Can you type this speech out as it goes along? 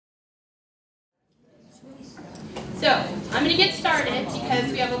So I'm going to get started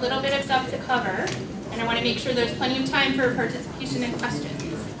because we have a little bit of stuff to cover, and I want to make sure there's plenty of time for participation and questions.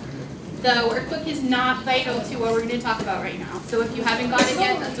 The workbook is not vital to what we're going to talk about right now. So if you haven't got it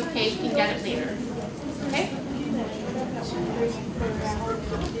yet, that's okay. You can get it later. Okay?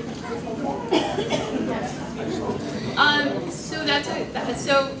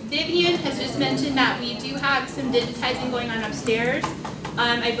 So Vivian has just mentioned that we do have some digitizing going on upstairs.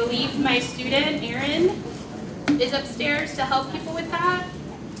 I believe my student, Erin, is upstairs to help people with that.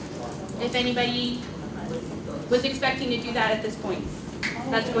 If anybody was expecting to do that at this point.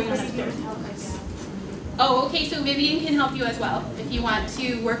 That's going on upstairs. Oh, okay, so Vivian can help you as well if you want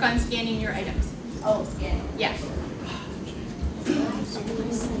to work on scanning your items. Oh, scanning. Yeah.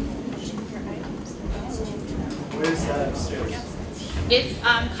 Where is that upstairs? It's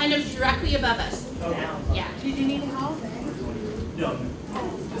kind of directly above us. Okay. Yeah. Do you need help? No.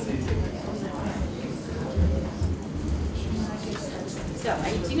 So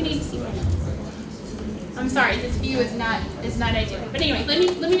I do need to see my notes. I'm sorry, this view is not ideal. But anyway,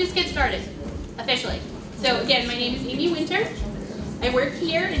 let me just get started officially. So again, my name is Amy Winter. I work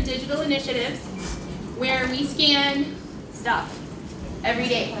here in Digital Initiatives, where we scan stuff every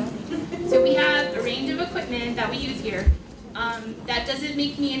day. So we have a range of equipment that we use here. That doesn't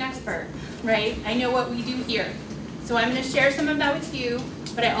make me an expert, right? I know what we do here. So I'm going to share some of that with you,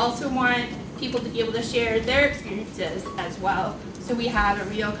 but I also want people to be able to share their experiences as well. So we have a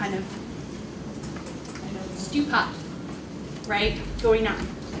real kind of stew pot, right, going on.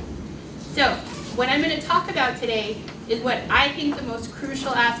 So what I'm going to talk about today is what I think the most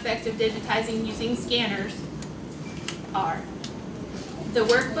crucial aspects of digitizing using scanners are. The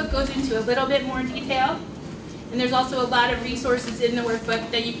workbook goes into a little bit more detail, and there's also a lot of resources in the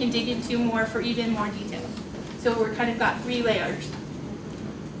workbook that you can dig into more for even more detail. So we're kind of got 3 layers.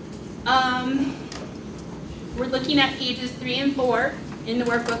 We're looking at pages 3 and 4 in the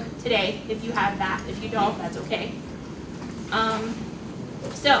workbook today, if you have that. If you don't, that's okay.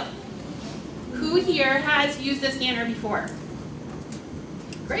 So, who here has used a scanner before?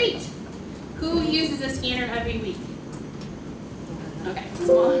 Great. Who uses a scanner every week? Okay,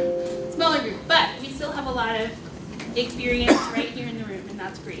 smaller group, but we still have a lot of experience right here in the room, and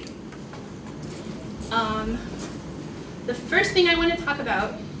that's great. The first thing I want to talk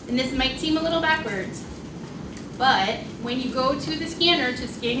about, and this might seem a little backwards, but when you go to the scanner to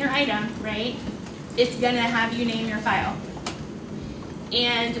scan your item, right, it's going to have you name your file.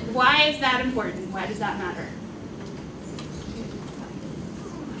 And why is that important? Why does that matter?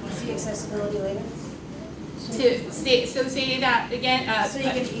 See accessibility later? Say that again. So you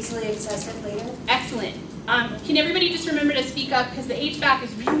can easily access it later? Excellent. Can everybody just remember to speak up, because the HVAC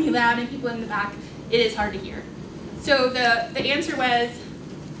is really loud and people in the back, it is hard to hear. So the answer was,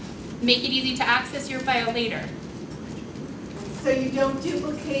 make it easy to access your file later. So you don't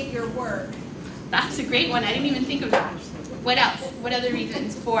duplicate your work. That's a great one. I didn't even think of that. What else? What other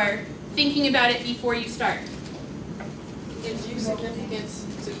reasons for thinking about it before you start? Gives you significance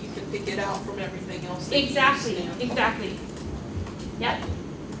so you can pick it out from everything else. Exactly. Exactly. Yep.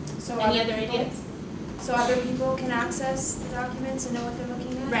 So Any other ideas? So other people can access the documents and know what they're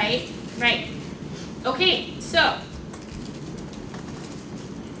looking at? Right. Right. Okay. So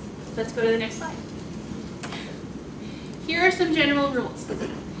let's go to the next slide. Here are some general rules,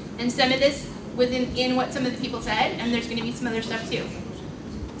 and some of this was in what some of the people said, and there's going to be some other stuff too.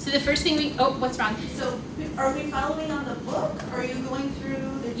 So the first thing what's wrong? So are we following on the book, or are you going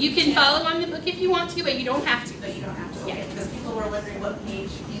through the You can follow on the book if you want to, but you don't have to. But you don't have to, okay, Yeah. because people were wondering what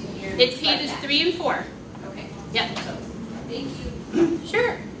page in here. It's pages 3 and 4. Okay. Yep. So, thank you.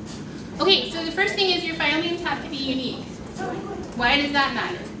 Sure. Okay, so the first thing is your file names have to be unique. Why does that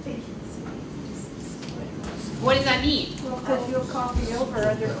matter? What does that mean? Well, because you'll copy over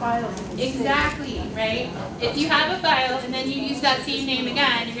other files. Exactly, right? If you have a file and then you use that same name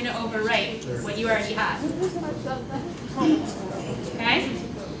again, you're going to overwrite what you already have. Okay?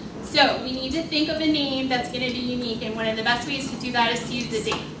 So we need to think of a name that's going to be unique, and one of the best ways to do that is to use the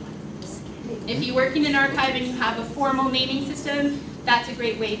date. If you work in an archive and you have a formal naming system, that's a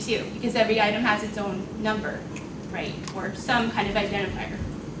great way too, because every item has its own number, right? Or some kind of identifier.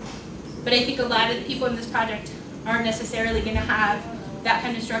 But I think a lot of the people in this project aren't necessarily going to have that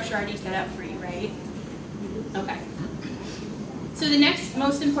kind of structure already set up for you, right? Okay. So the next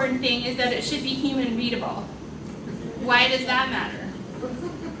most important thing is that it should be human readable. Why does that matter?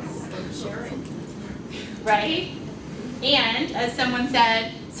 Right? And, as someone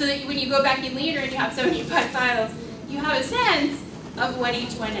said, so that when you go back in later and you have 75 files, you have a sense of what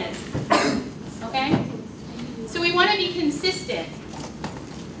each one is. Okay? So we want to be consistent,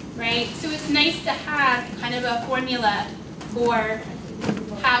 right? So it's nice to have kind of a formula for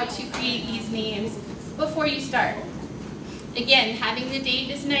how to create these names before you start. Again, having the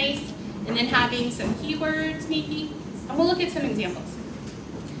date is nice, and then having some keywords maybe, and we'll look at some examples.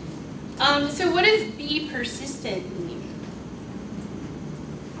 So what does be persistent mean?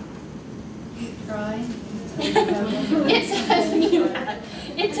 Trying. It does mean that.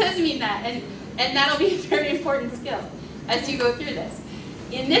 It does mean that, and that'll be a very important skill as you go through this.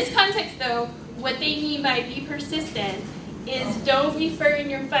 In this context though, what they mean by be persistent is don't refer in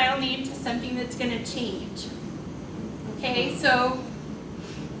your file name to something that's going to change. Okay, so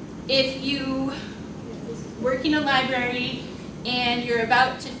if you work in a library and you're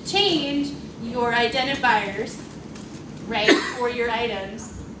about to change your identifiers, right, for your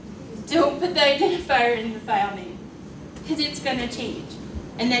items, don't put the identifier in the file name because it's going to change.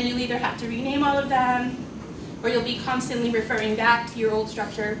 And then you'll either have to rename all of them or you'll be constantly referring back to your old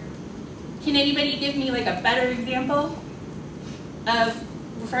structure. Can anybody give me like a better example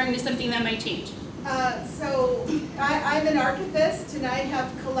of referring to something that might change? So I'm an archivist and I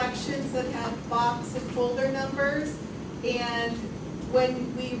have collections that have box and folder numbers, and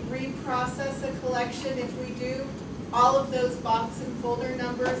when we reprocess a collection, if we do, all of those box and folder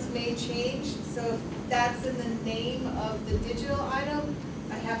numbers may change. So if that's in the name of the digital item,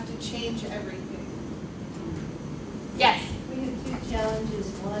 I have to change everything. Yes? We have two challenges.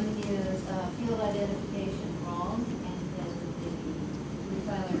 One is field identification wrong, and then we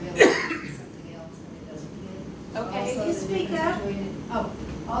finally realize something else and it doesn't fit. Okay. Also, Can you speak up?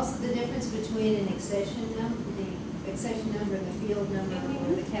 Also the difference between an accession number, the accession number and the field number,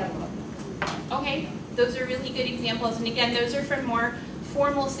 or the catalog number. Okay, those are really good examples. And again, those are for more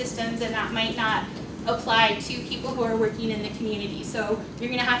formal systems and that might not apply to people who are working in the community. So you're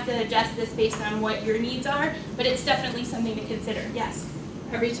going to have to adjust this based on what your needs are, but it's definitely something to consider. Yes?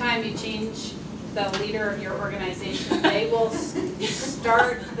 Every time you change the leader of your organization, they will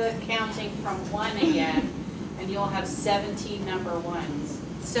start the counting from 1 again, and you'll have 17 number 1s.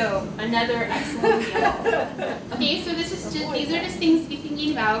 So another excellent example. Okay, so these are just things to be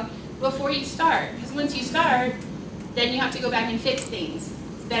thinking about before you start. Because once you start, then you have to go back and fix things.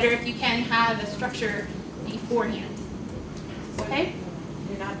 It's better if you can have a structure beforehand. Okay?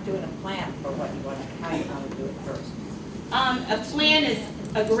 You're not doing a plan for what you want to, how you want to do it first. A plan is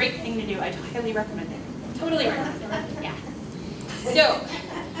a great thing to do. I highly recommend it. Totally recommend it. Yeah. So,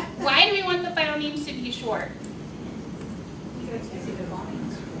 why do we want the file names to be short?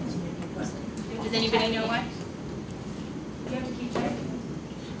 Does anybody know why? You have to keep track.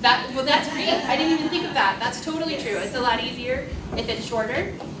 Well, that's great. I didn't even think of that. That's totally true. It's a lot easier if it's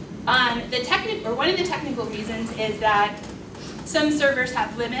shorter. One of the technical reasons is that some servers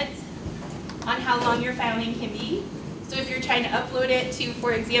have limits on how long your file name can be. So if you're trying to upload it to,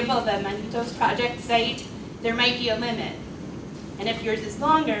 for example, the Manitos project site, there might be a limit. And if yours is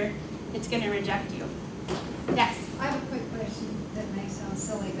longer, it's going to reject you. Yes? I have a quick question that may sound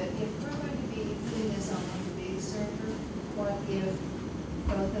silly, but if we're going to be putting this on one big server, what if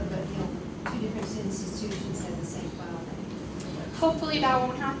both of it, two different institutions have the same file name? Hopefully that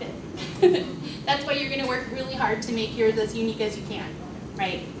won't happen. That's why you're going to work really hard to make yours as unique as you can,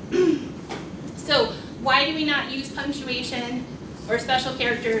 right? So why do we not use punctuation or special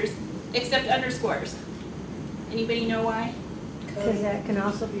characters except underscores? Anybody know why? Because that can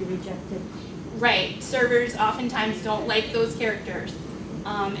also be rejected. Right, servers oftentimes don't like those characters.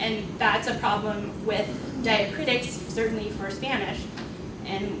 And that's a problem with diacritics, certainly for Spanish.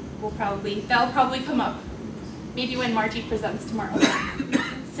 And that'll probably come up maybe when Margie presents tomorrow.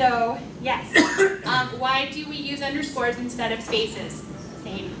 So, yes. Why do we use underscores instead of spaces?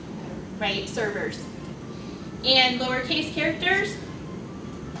 Same, right, servers. And lowercase characters?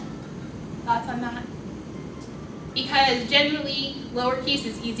 Thoughts on that? Because generally, lowercase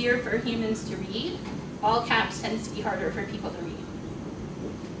is easier for humans to read. All caps tends to be harder for people to read.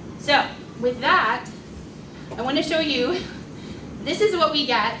 So, with that, I want to show you, this is what we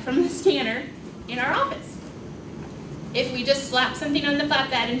get from the scanner in our office. If we just slap something on the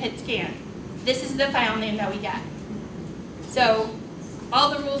flatbed and hit scan, this is the file name that we get. So, all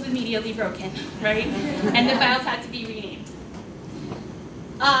the rules immediately broken, right? And the files had to be renamed.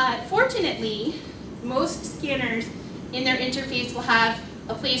 Fortunately, most scanners in their interface will have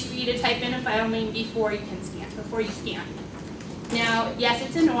a place for you to type in a file name before you scan. Now, yes,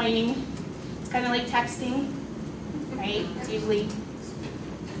 it's annoying. It's kind of like texting, right? It's usually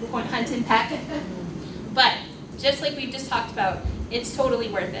hunt and peck. But just like we've just talked about, it's totally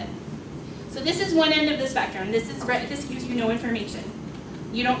worth it. So this is one end of the spectrum. This gives you no information.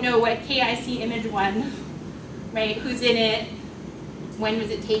 You don't know what KIC image 1, right? Who's in it? when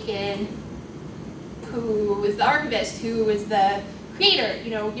was it taken, who was the archivist, who was the creator. You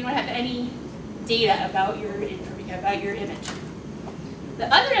know, you don't have any data about your image. The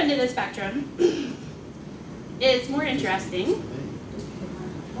other end of the spectrum is more interesting.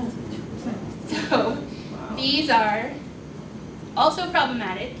 So these are also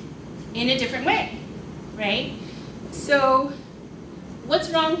problematic in a different way, right? So what's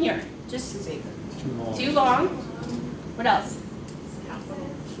wrong here? Just too long. What else?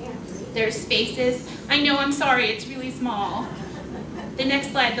 There's spaces. I know, I'm sorry, it's really small. The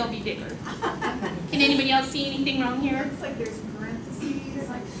next slide, they'll be bigger. Can anybody else see anything wrong here? Looks like there's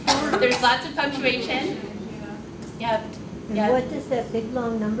parentheses. There's lots of punctuation. Yep. And Yep. what does that big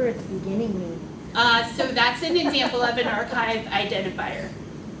long number at the beginning mean? So that's an example of an archive identifier,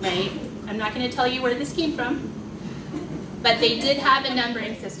 right? I'm not going to tell you where this came from, but they did have a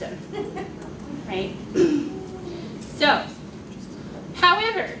numbering system, right? So,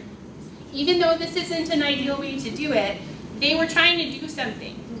 however, even though this isn't an ideal way to do it, they were trying to do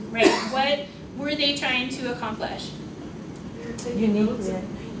something, right? What were they trying to accomplish? Uniqueness.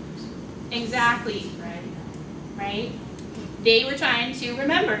 Exactly, right? They were trying to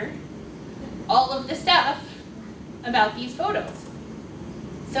remember all of the stuff about these photos.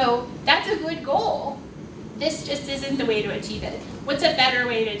 So that's a good goal. This just isn't the way to achieve it. What's a better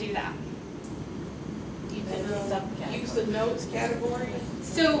way to do that? Use the notes category.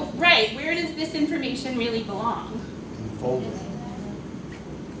 So, right, where does this information really belong? Folder.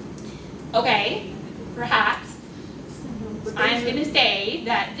 Okay, perhaps I'm going to say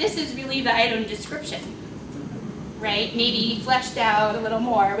that this is really the item description, right? Maybe fleshed out a little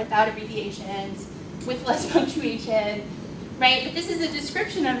more without abbreviations, with less punctuation, right? But this is a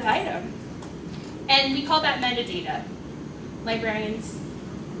description of the item. And we call that metadata. Librarians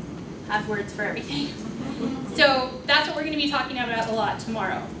have words for everything. So that's what we're going to be talking about a lot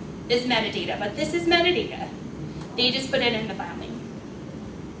tomorrow, is metadata. But this is metadata. They just put it in the file name.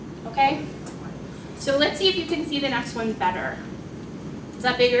 Okay? So let's see if you can see the next one better. Is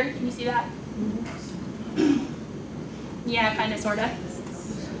that bigger? Can you see that? Yeah, kind of, sort of.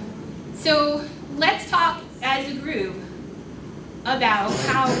 So let's talk as a group about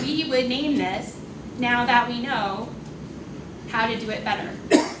how we would name this now that we know how to do it better.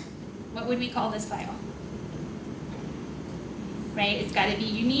 What would we call this file? Right? It's got to be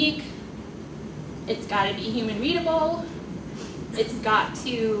unique. It's got to be human readable. It's got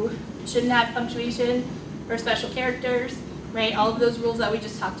to, shouldn't have punctuation or special characters, right? All of those rules that we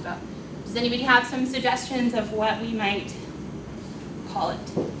just talked about. Does anybody have some suggestions of what we might call it?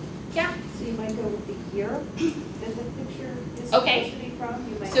 Yeah? So you might go with the year that the picture is Okay. supposed to be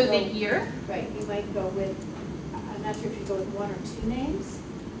from. You might So go, the year, right, you might go with, I'm not sure if you go with one or two names.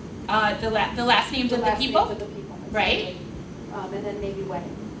 the last names of the last people, names of the people, right? exactly. And then maybe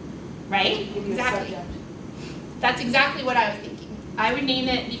wedding. Right? Give you a Exactly. subject. That's exactly what I was thinking. I would name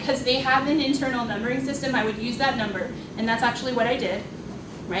it, because they have an internal numbering system, I would use that number, and that's actually what I did,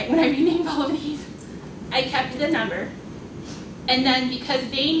 right? When I renamed all of these, I kept the number, and then because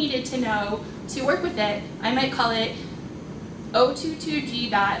they needed to know to work with it, I might call it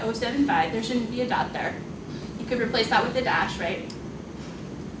 022G.075. There shouldn't be a dot there. You could replace that with a dash, right?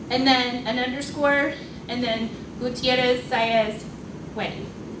 And then an underscore, and then Gutierrez Saez wedding.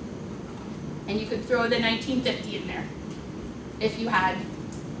 And you could throw the 1950 in there if you had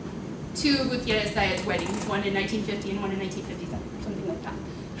two Gutierrez Saez weddings, one in 1950 and one in 1957, something like that.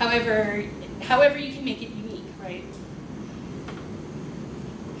 However you can make it unique, right?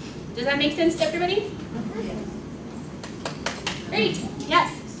 Does that make sense to everybody? Great,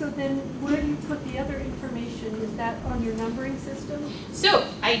 yes. So then where do you put the other information? Is that on your numbering system? So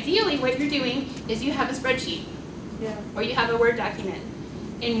ideally what you're doing is you have a spreadsheet Yeah. or you have a Word document.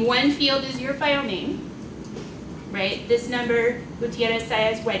 In one field is your file name, right? This number, Gutierrez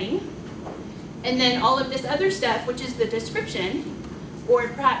Saez wedding. And then all of this other stuff, which is the description, or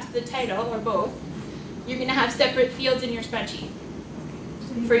perhaps the title, or both, you're going to have separate fields in your spreadsheet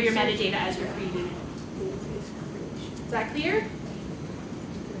for your metadata as you're creating it. Is that clear?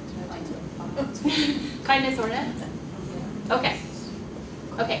 Kind of, sort of? Okay.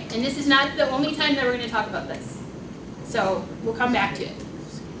 Okay, and this is not the only time that we're going to talk about this. So we'll come back to it.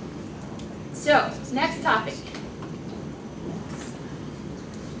 So, next topic.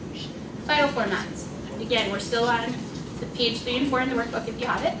 File formats. Again, we're still on the page 3 and 4 in the workbook if you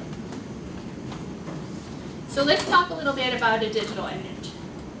have it. So let's talk a little bit about a digital image.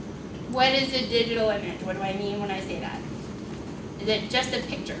 What is a digital image? What do I mean when I say that? Is it just a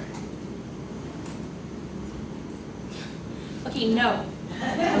picture?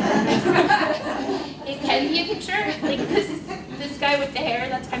 It can be a picture, like this guy with the hair,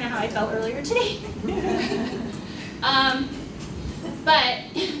 that's kind of how I felt earlier today. But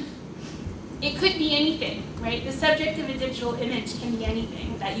it could be anything, right? The subject of a digital image can be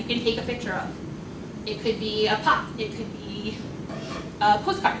anything that you can take a picture of. It could be a pop, it could be a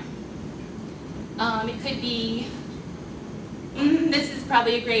postcard. It could be, this is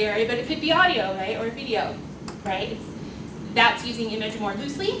probably a gray area, but it could be audio, right, or video, right? That's using image more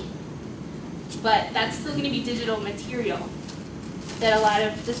loosely, but that's still going to be digital material that a lot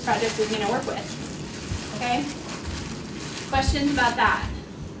of this project is going to work with, okay? Questions about that?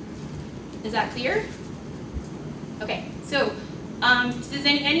 Is that clear? Okay, so does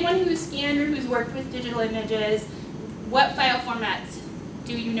anyone who's scanned or who's worked with digital images, what file formats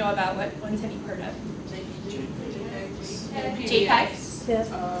do you know about? What ones have you heard of? JPEGs?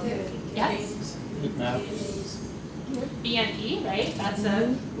 Yes. BMP, right? That's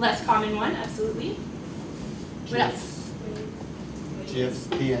a less common one, absolutely. What else? GIFs,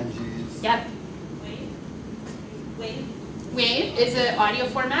 PNGs. Yep. Wave is an audio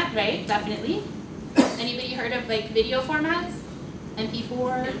format, right? Definitely. Anybody heard of like video formats?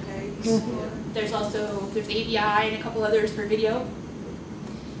 MP4. There's AVI and a couple others for video.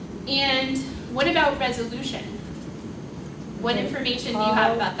 And what about resolution? What information do you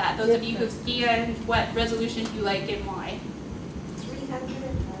have about that? Those of you who've scanned, what resolution do you like and why?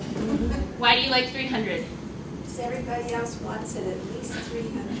 300. Why do you like 300? Because everybody else wants it at least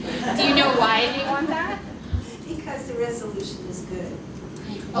 300. Do you know why they want that? Because the resolution is good.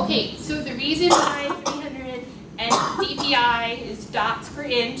 Okay, so the reason why 300 and DPI is dots per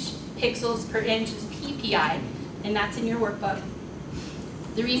inch, pixels per inch is PPI, and that's in your workbook.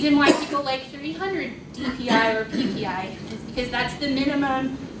 The reason why people like 300 DPI or PPI is because that's the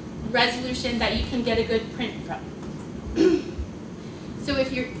minimum resolution that you can get a good print from. So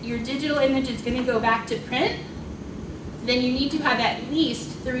if your digital image is going to go back to print, then you need to have at least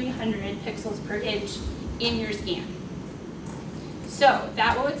 300 pixels per inch in your scan. So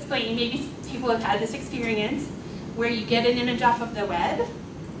that will explain, maybe people have had this experience, where you get an image off of the web,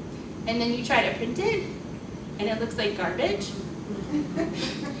 and then you try to print it, and it looks like garbage.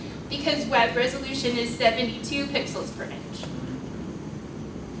 Because web resolution is 72 pixels per inch.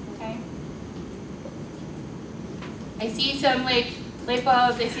 Okay? I see some like light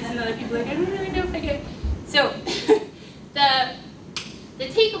bulbs, I see some other people like, I don't really know if I get. So the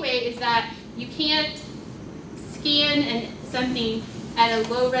takeaway is that you can't scan something at a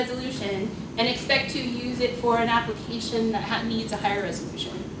low resolution and expect to use it for an application that needs a higher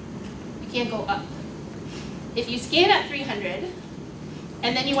resolution. You can't go up. If you scan at 300,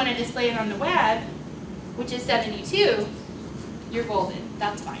 and then you want to display it on the web, which is 72, you're golden.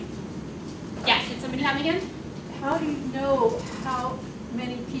 That's fine. Yeah, did somebody have again? How do you know how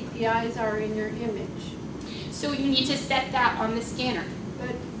many PPIs are in your image? So you need to set that on the scanner.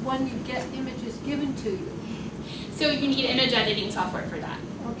 But when you get images given to you? So you need image editing software for that.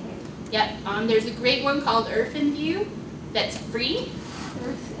 Okay. Yep, there's a great one called View that's free.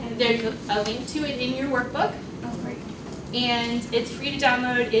 There's a link to it in your workbook. Oh, great. And it's free to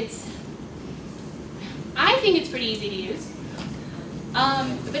download. I think it's pretty easy to use.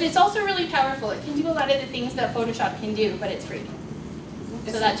 But it's also really powerful. It can do a lot of the things that Photoshop can do, but it's free.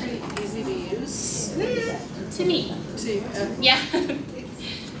 Is so that's pretty easy to use? To me. Yeah.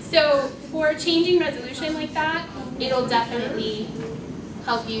 So for changing resolution like that, it'll definitely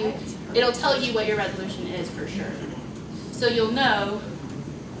help you. It'll tell you what your resolution is for sure. So you'll know,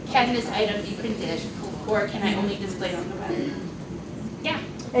 can this item be printed, or can I only display on the web? Yeah.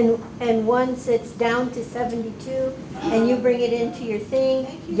 And once it's down to 72 and you bring it into your thing,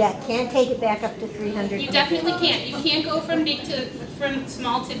 you can't take it back up to 300. You definitely can't. You can't go from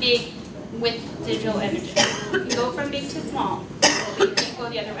small to big with digital images. You can go from big to small. But you can't go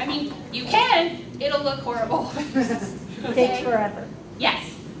the other way. I mean, you can. It'll look horrible. It takes forever.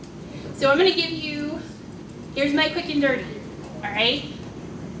 Yes. So I'm going to give you, here's my quick and dirty. All right?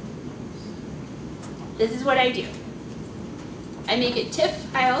 This is what I do. I make a TIFF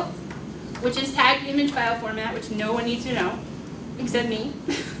file, which is tagged image file format, which no one needs to know, except me.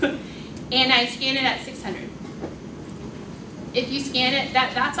 And I scan it at 600. If you scan it,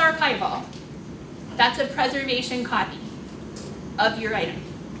 that's archival. That's a preservation copy of your item,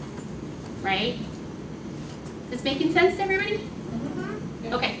 right? This making sense to everybody?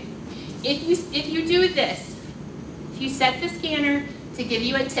 Mm-hmm. Okay. If you do this, if you set the scanner to give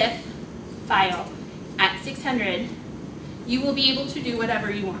you a TIFF file at 600, you will be able to do whatever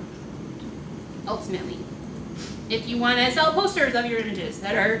you want, ultimately. If you want to sell posters of your images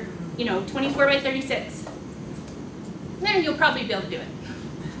that are, 24 by 36, then you'll probably be able to do it.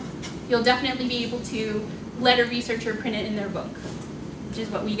 you'll definitely be able to let a researcher print it in their book, which is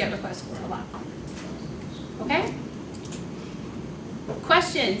what we get requests for a lot. Okay?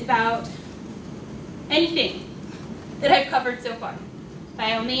 Questions about anything that I've covered so far?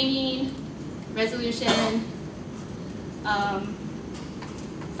 File naming, resolution, file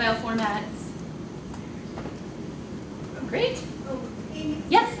formats. Great. Oh, Amy,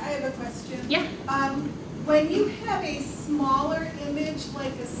 Yes. I have a question. Yeah. When you have a smaller image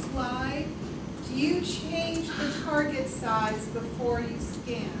like a slide, do you change the target size before you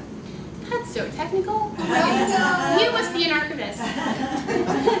scan? That's so technical. I know. You must be an archivist.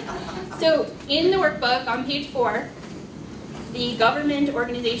 So in the workbook on page 4, the government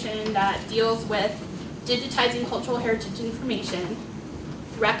organization that deals with digitizing cultural heritage information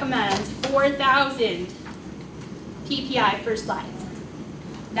recommends 4,000 PPI for slides.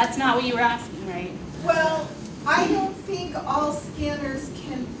 That's not what you were asking, right? Well, I don't think all scanners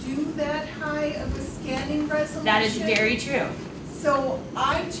can do that high of a scanning resolution. That is very true. So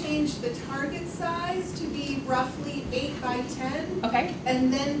I changed the target size to be roughly 8 by 10. Okay.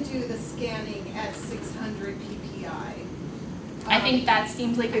 And then do the scanning at 600 PPI. I think that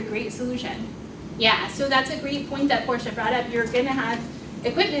seems like a great solution. Yeah, so that's a great point that Portia brought up. You're going to have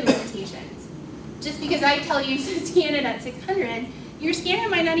equipment limitations. Just because I tell you to scan it at 600, your scanner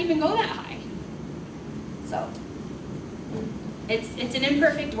might not even go that high. So it's an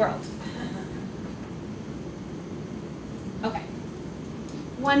imperfect world. Okay,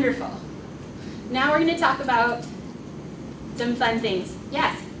 wonderful. Now we're going to talk about some fun things.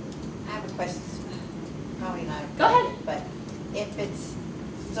 Yes? I have a question. Probably not. Go ahead. But if it's,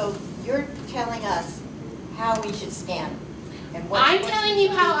 so you're telling us how we should scan. And I'm telling you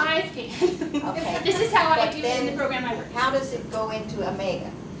how I scan. Okay. This is how I But do it then in the program I work. How does it go into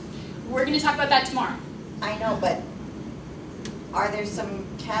Omega? We're going to talk about that tomorrow. I know, but are there some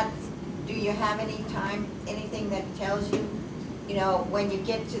do you have anything that tells you, you know, when you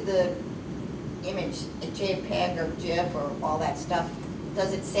get to the image, a JPEG or GIF or all that stuff,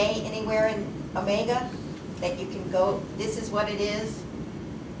 does it say anywhere in Omega that you can go, this is what it is,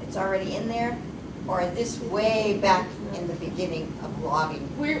 it's already in there? Or is this way back in the beginning of logging?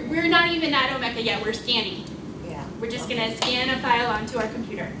 We're not even at Omega yet, we're scanning. Yeah. We're just going to scan a file onto our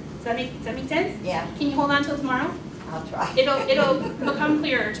computer. Does that make sense? Yeah. Can you hold on till tomorrow? I'll try. It'll become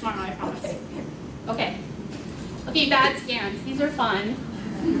clearer tomorrow, I promise. Okay. Okay. Okay, bad scans. These are fun.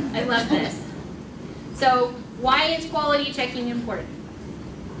 I love this. So, why is quality checking important?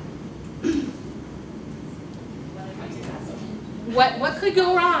 What could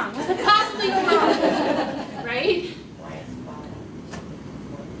go wrong? What could possibly go wrong? Right?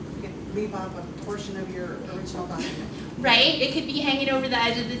 You could leave off a portion of your original document. Right? It could be hanging over the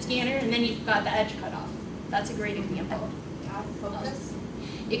edge of the scanner and then you've got the edge cut off. That's a great example. Out of focus?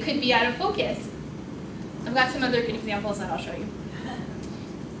 It could be out of focus. I've got some other good examples that I'll show you.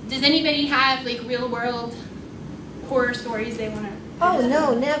 Does anybody have like real world horror stories they want to? Oh,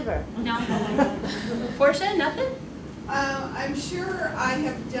 no, never. No? Portia, nothing? I'm sure I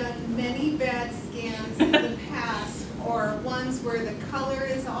have done many bad scans in the past, or ones where the color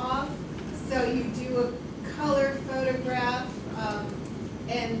is off. So you do a color photograph,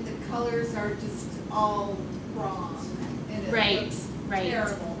 and the colors are just all wrong, and it looks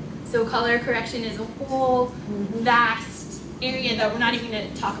terrible. So color correction is a whole vast area that we're not even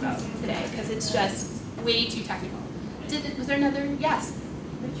going to talk about today because it's just way too technical. Was there another? Yes.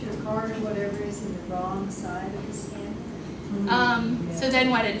 Put your card or whatever is in the wrong side of the scan. So then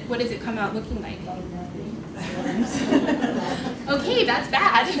what does it come out looking like? Oh, nothing. Okay, that's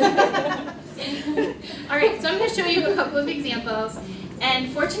bad. All right, so I'm going to show you a couple of examples.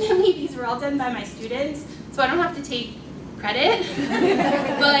 And fortunately, these were all done by my students, so I don't have to take credit.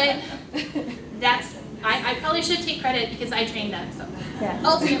 But I probably should take credit because I trained them, so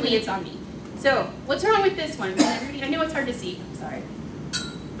ultimately it's on me. So what's wrong with this one? I know it's hard to see. I'm sorry.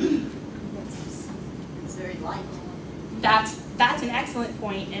 It's very light. That's an excellent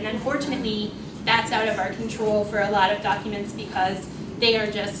point, and unfortunately, that's out of our control for a lot of documents because they are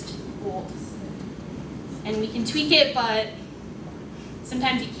just old. And we can tweak it, but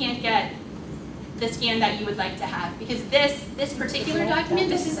sometimes you can't get the scan that you would like to have because this particular document,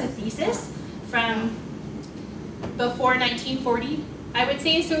 this is a thesis from before 1940, I would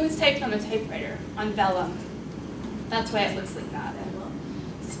say, so it was typed on a typewriter on vellum. That's why it looks like that.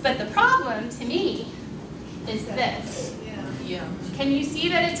 But the problem to me is this. Yeah. Can you see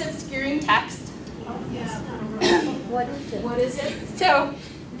that it's obscuring text? Yeah. What is it? What is it? So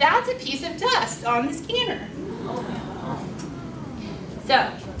that's a piece of dust on the scanner.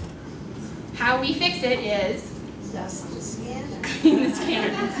 So how we fix it is Dust to scan. in the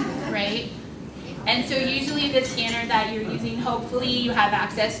scanner, right? And so usually the scanner that you're using, hopefully you have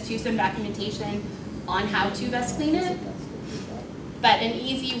access to some documentation on how to best clean it. But an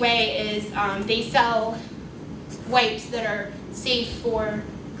easy way is they sell wipes that are safe for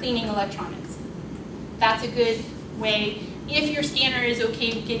cleaning electronics. That's a good way if your scanner is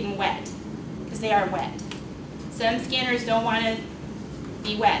okay with getting wet, because they are wet. Some scanners don't want to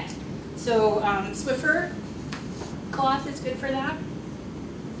be wet. So Swiffer cloth is good for that.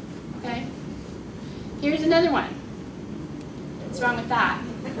 Okay. Here's another one. What's wrong with that?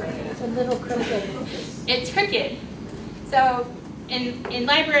 It's a little crooked. It's crooked. So in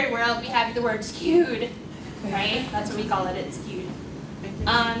library world, we have the word skewed, right? That's what we call it, it's skewed.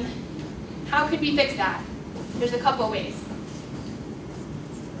 How could we fix that? There's a couple ways.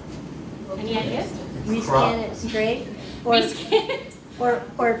 Any ideas? Rescan it straight, or Rescan it.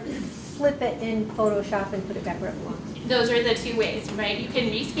 or flip it in Photoshop and put it back where it belongs. Those are the two ways, right? You can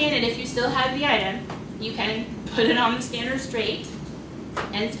rescan it if you still have the item. You can put it on the scanner straight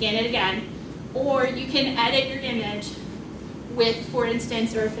and scan it again. Or you can edit your image with, for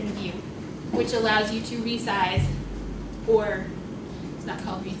instance, Orphan View, which allows you to resize, or it's not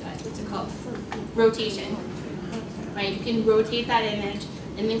called resize, what's it called? Rotation, right? You can rotate that image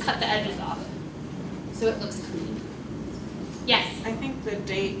and then cut the edges off so it looks clean. Yes? I think the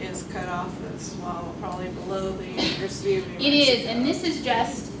date is cut off as well, probably below the University of New It is, and this is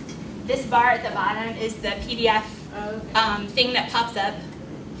just, this bar at the bottom is the PDF thing that pops up.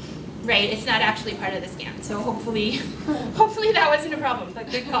 Right, it's not actually part of the scan, so hopefully that wasn't a problem,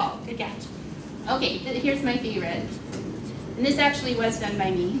 but good call, good catch. Okay, here's my favorite. And this actually was done by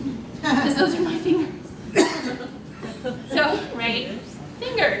me, because those are my fingers. So, right,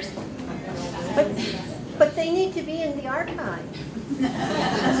 fingers. But they need to be in the archive.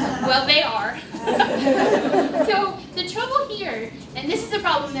 Well, they are. So the trouble here, and this is a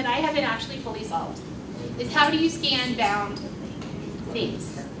problem that I haven't actually fully solved, is how do you scan bound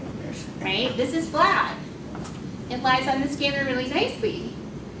things? Right? This is flat. It lies on the scanner really nicely.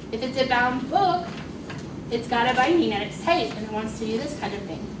 If it's a bound book, it's got a binding and it's tight and it wants to do this kind of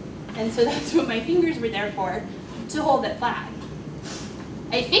thing. And so that's what my fingers were there for, to hold it flat.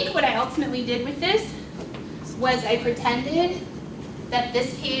 I think what I ultimately did with this was I pretended that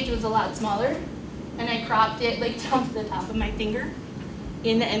this page was a lot smaller and I cropped it like down to the top of my finger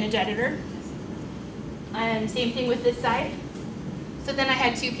in the image editor. And same thing with this side. So then I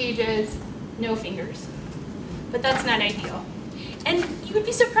had 2 pages, no fingers. But that's not ideal. And you would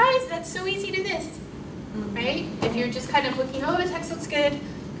be surprised, that's so easy to miss, right? If you're just kind of looking, oh, the text looks good,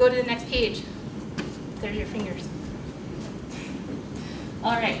 go to the next page. There's your fingers.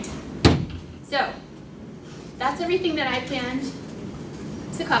 All right, so that's everything that I planned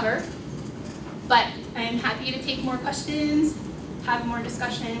to cover, but I'm happy to take more questions, have more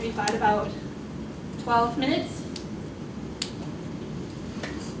discussion. We've got about 12 minutes.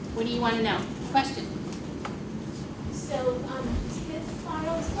 What do you want to know? Question? So, TIFF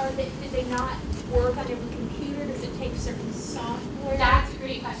files, do they not work on every computer? Does it take certain software? That's a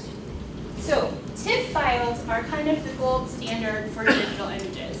great question. So, TIFF files are kind of the gold standard for digital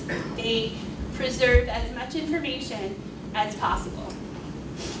images. They preserve as much information as possible.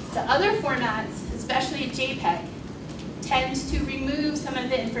 The other formats, especially JPEG, tend to remove some of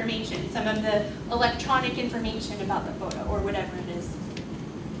the information, some of the electronic information about the photo or whatever it is.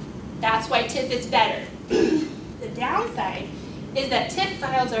 That's why TIFF is better. The downside is that TIFF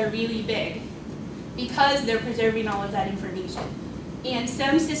files are really big because they're preserving all of that information. And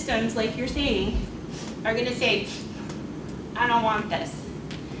some systems, like you're saying, are going to say, I don't want this.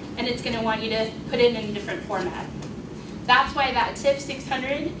 And it's going to want you to put it in a different format. That's why that TIFF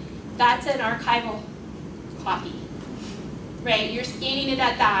 600, that's an archival copy. Right? You're scanning it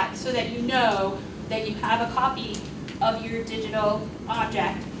at that so that you know that you have a copy of your digital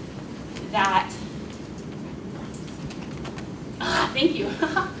object that, thank you,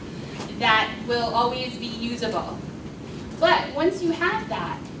 that will always be usable. But once you have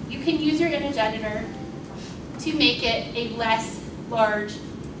that, you can use your image editor to make it a less large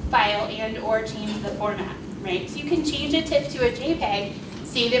file and or change the format, right? So you can change a TIFF to a JPEG,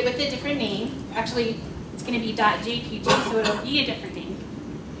 save it with a different name. Actually, it's going to be .jpg, so it'll be a different name.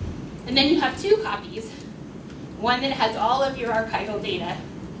 And then you have 2 copies, one that has all of your archival data,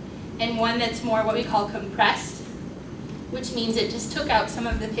 and one that's more what we call compressed, which means it just took out some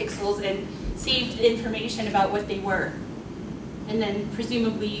of the pixels and saved information about what they were, and then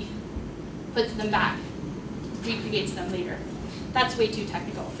presumably puts them back, recreates them later. That's way too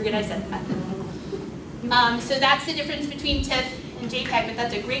technical. Forget I said that. So that's the difference between TIFF and JPEG, but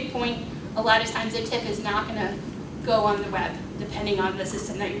that's a great point. A lot of times a TIFF is not going to go on the web, depending on the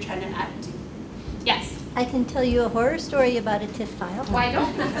system that you're trying to add it to. Yes? I can tell you a horror story about a TIFF file. Why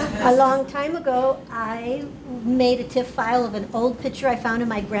don't? A long time ago, I made a TIFF file of an old picture I found of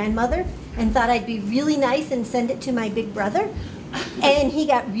my grandmother and thought I'd be really nice and send it to my big brother. And he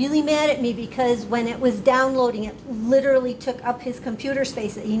got really mad at me because when it was downloading, it literally took up his computer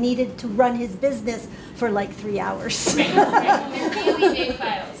space that he needed to run his business for like 3 hours. Right. They're really big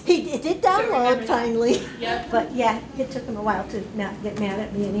files. It did download finally. Yep. But yeah, it took him a while to not get mad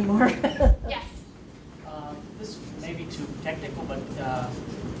at me anymore. Yes. This may be too technical, but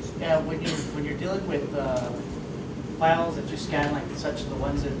when you're dealing with files that you scan, like such the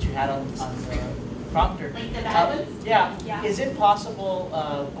ones that you had on the prompter. Like the bad ones? Yeah. Is it possible,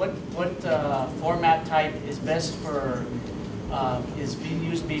 what format type is best for, is being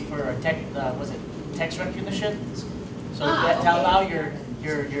used for a text recognition? So that to allow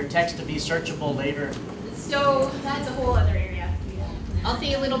your text to be searchable later. So that's a whole other area. I'll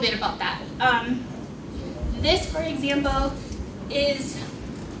say a little bit about that. This, for example, is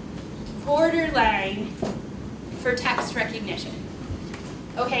borderline for text recognition.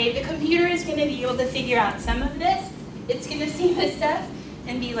 Okay, the computer is going to be able to figure out some of this. It's going to see this stuff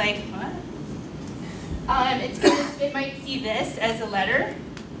and be like, what? It might see this as a letter,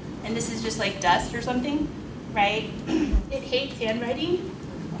 and this is just like dust or something, right? It hates handwriting.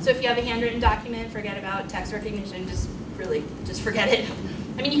 So if you have a handwritten document, forget about text recognition. Just forget it.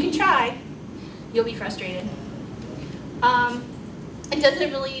 I mean, you can try. You'll be frustrated.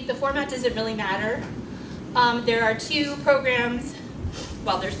 The format doesn't really matter. There are 2 programs.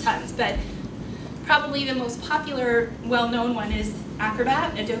 Well, there's tons, but probably the most popular, well-known one is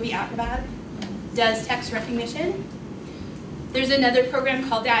Acrobat. Adobe Acrobat does text recognition. There's another program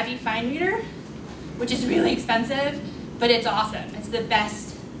called Adobe FineReader, which is really expensive, but it's awesome. It's the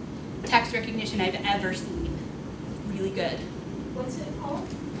best text recognition I've ever seen. Really good. What's it called?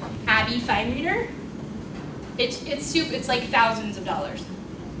 Adobe FineReader. It's like thousands of dollars.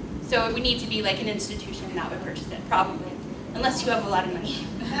 So it would need to be like an institution that would purchase it, probably. Unless you have a lot of money.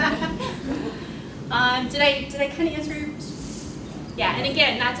 Did I kind of answer your question? Yeah, and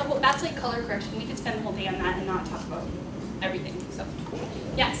again, that's like color correction. We could spend the whole day on that and not talk about everything. So,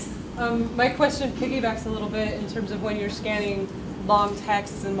 yes. My question piggybacks a little bit in terms of when you're scanning long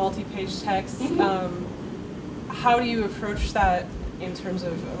texts and multi-page text. How do you approach that in terms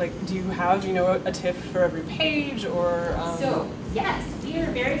of, like, do you have, a TIFF for every page, or? So, yes, we are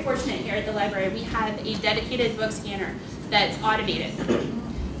very fortunate here at the library. We have a dedicated book scanner that's automated.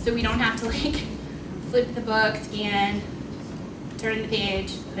 So we don't have to, like, flip the book, scan, turn the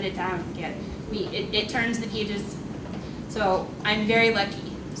page, put it down, scan. It turns the pages. So I'm very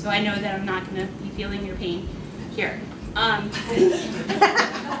lucky. So I know that I'm not going to be feeling your pain here.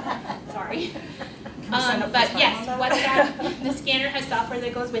 Sorry. But yes, the scanner has software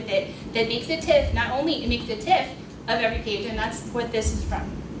that goes with it that makes a TIFF. Not only it makes a TIFF of every page, and that's what this is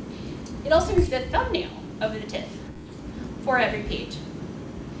from. It also makes a thumbnail of the TIFF for every page.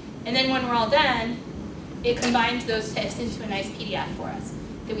 And then when we're all done, it combines those TIFFs into a nice PDF for us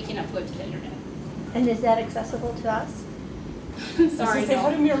that we can upload to the internet. And is that accessible to us? Sorry. How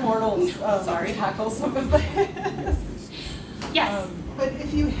do mere mortals tackle some of this? Yes. But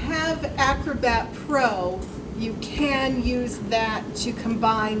if you have Acrobat Pro, you can use that to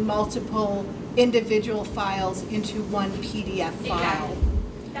combine multiple individual files into one PDF file.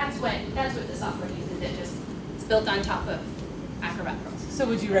 Exactly. That's what the software uses. It's built on top of Acrobat Pro. So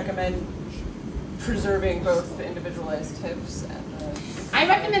would you recommend preserving both the individualized TIFFs and the... I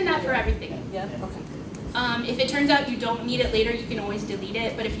recommend that for everything. Yeah? Okay. If it turns out you don't need it later, you can always delete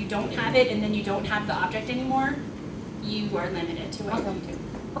it. But if you don't have it and then you don't have the object anymore, you are limited to what you do.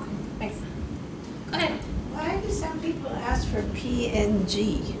 Okay, thanks. Go ahead. Why do some people ask for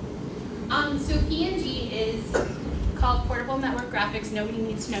PNG? So PNG is called Portable Network Graphics. Nobody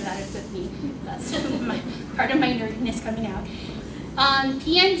needs to know that except me. That's part of my nerdiness coming out.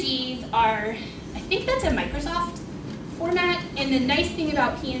 PNGs are, I think that's a Microsoft format. And the nice thing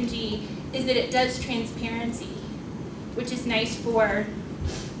about PNG is that it does transparency, which is nice for,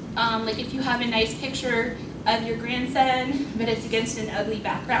 like if you have a nice picture of your grandson, but it's against an ugly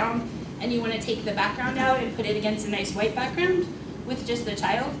background, and you want to take the background out and put it against a nice white background with just the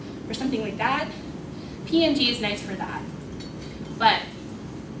child, or something like that. PNG is nice for that. But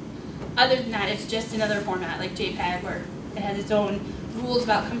other than that, it's just another format like JPEG, where it has its own rules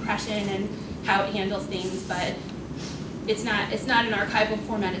about compression and how it handles things, but it's not an archival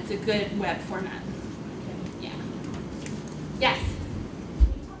format, it's a good web format. Yeah. Yes?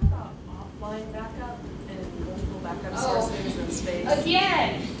 Can you talk about offline backup and multiple backup sources and space?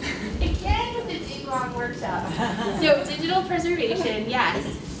 Again with the big long workspace. stuff. So digital preservation, yes.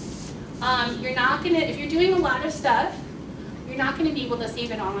 You're not gonna, if you're doing a lot of stuff, you're not gonna be able to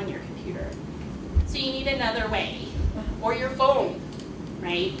save it all on your computer. So you need another way, or your phone,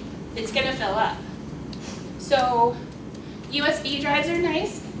 right? It's gonna fill up. So USB drives are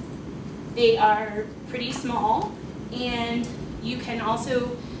nice. They are pretty small, and you can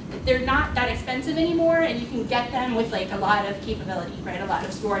also, they're not that expensive anymore, and you can get them with like a lot of capability, right? A lot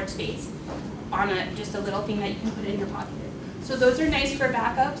of storage space on just a little thing that you can put in your pocket. So those are nice for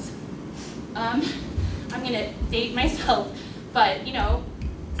backups. I'm gonna date myself, but you know,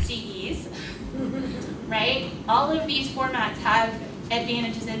 CDs, right? All of these formats have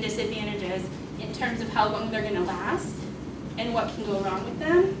advantages and disadvantages in terms of how long they're gonna last and what can go wrong with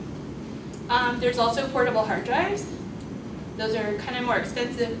them. There's also portable hard drives. Those are kind of more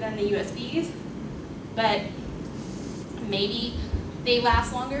expensive than the USBs, but maybe they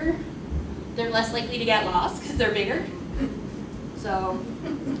last longer. They're less likely to get lost because they're bigger. So,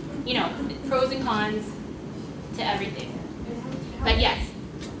 you know, pros and cons to everything. But yes.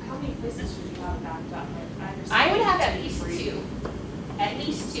 How many places should you have backed up? I would have at least two. At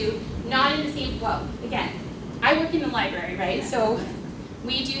least two. Not in the same, well, again, I work in the library, right? So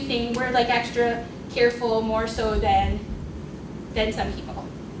we do things, we're like extra careful more so than some people.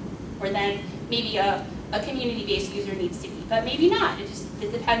 Or than maybe a community-based user needs to be. But maybe not.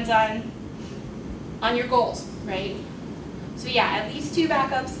 It depends on your goals, right? So yeah, at least two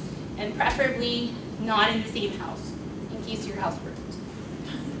backups, and preferably not in the same house, in case your house burns.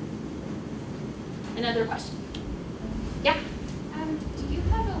 Another question? Yeah? Do you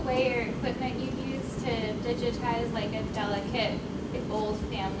have a way or equipment you use to digitize like a delicate old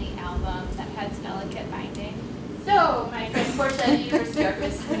family album that has delicate binding? So, my friend Portia at the University of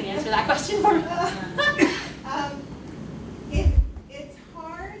Archivist is going to answer that question for me. It's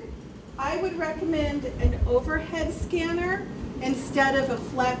hard. I would recommend an overhead scanner instead of a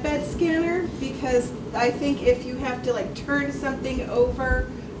flatbed scanner, because I think if you have to like turn something over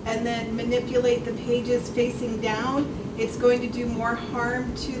and then manipulate the pages facing down, it's going to do more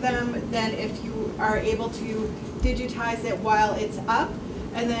harm to them than if you are able to digitize it while it's up.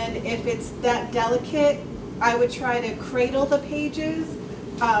 And then if it's that delicate, I would try to cradle the pages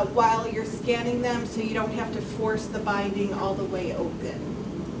while you're scanning them, so you don't have to force the binding all the way open.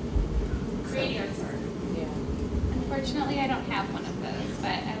 Unfortunately, I don't have one of those,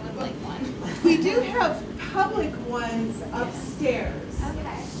 but I would like one. We do have public ones upstairs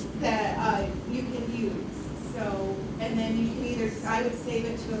that you can use. So, and then you can either, I would save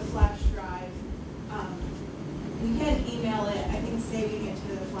it to a flash drive. You can email it. I think saving it to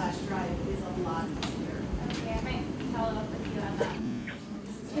the flash drive is a lot easier. Okay, I might follow up with you on that.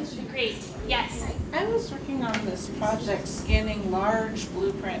 Great. Yes. I was working on this project scanning large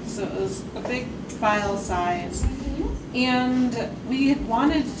blueprints, so it was a big file size. And we had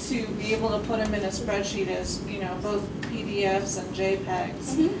wanted to be able to put them in a spreadsheet as, you know, both PDFs and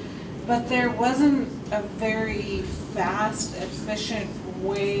JPEGs. But there wasn't a very fast, efficient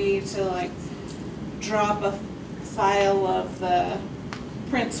way to like drop a file of the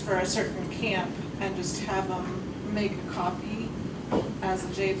prints for a certain camp and just have them make a copy as a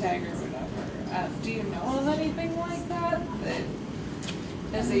JPEG or whatever. Do you know of anything like that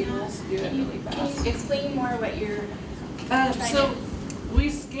is able to do it really fast? Can you explain more what you're so we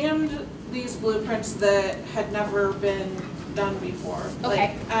scanned these blueprints that had never been done before.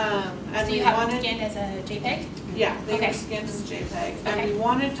 Okay. Like, and so you have them scanned as a JPEG? Yeah, they were scanned as a JPEG. And we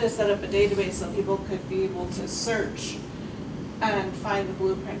wanted to set up a database so people could be able to search and find the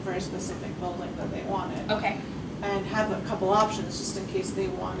blueprint for a specific building that they wanted. Okay. And have a couple options just in case they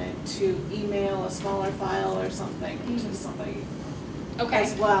wanted to email a smaller file or something to somebody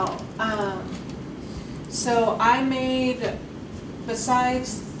as well. So I made,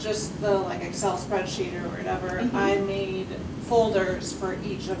 besides just the like Excel spreadsheet or whatever, I made folders for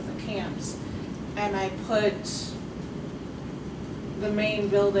each of the camps, and I put the main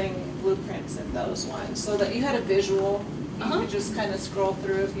building blueprints in those ones so that you had a visual. You could just kind of scroll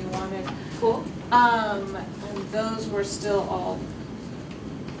through if you wanted. Cool. And those were still all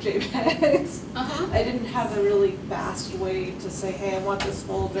JPEGs. I didn't have a really fast way to say, hey, I want this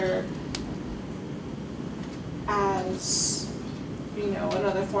folder as, you know,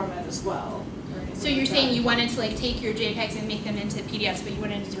 another format as well. So you're saying you wanted to like take your JPEGs and make them into PDFs, but you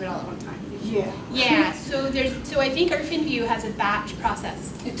wanted to do it all at one time? Yeah. Yeah. So I think ArfinView has a batch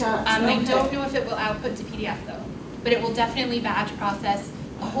process. It does. I don't know if it will output to PDF though, but it will definitely batch process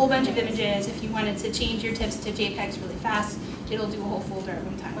a whole bunch of images. If you wanted to change your TIFFs to JPEGs really fast, it'll do a whole folder at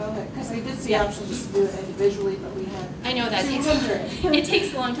one time. Okay, because we did see options just to do it individually, but we had. I know that it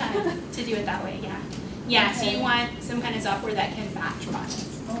takes a long time to do it that way. Yeah. Yeah, so you want some kind of software that can batch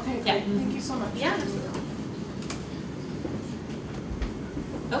process. Okay, Yeah. great. Thank you so much. Yeah, absolutely.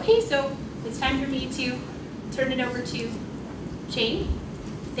 Okay, so it's time for me to turn it over to Shane.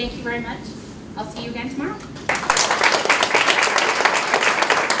 Thank you very much. I'll see you again tomorrow.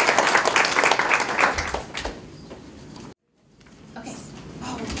 Okay.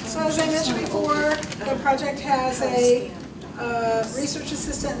 So as I mentioned before, the project has a research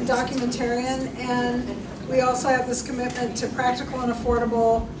assistant and documentarian, and we also have this commitment to practical and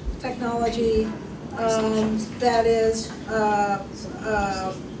affordable technology that is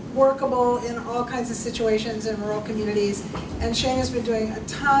workable in all kinds of situations in rural communities. And Shane has been doing a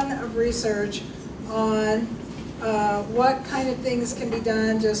ton of research on what kind of things can be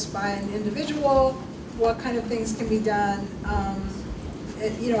done just by an individual, what kind of things can be done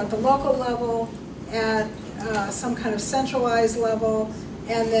at the local level, at some kind of centralized level,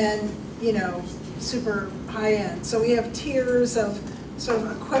 and then super high end. So we have tiers of sort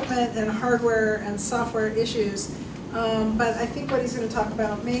of equipment and hardware and software issues. But I think what he's going to talk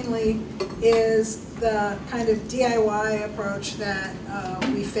about mainly is the kind of DIY approach that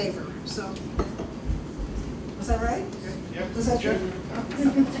we favor. So, was that right? Yep. Was that true?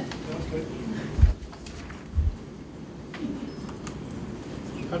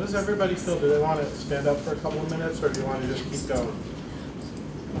 How does everybody feel? Do they want to stand up for a couple of minutes, or do you want to just keep going?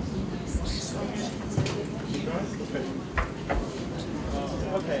 Keep going? Okay.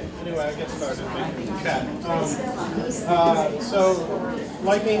 Okay, anyway, I get started. Chat. So,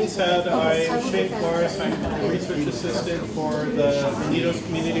 like Amy said, I'm Shane Flores. I'm a research assistant for the Manitos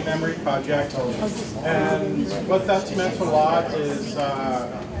Community Memory Project. And what that's meant a lot is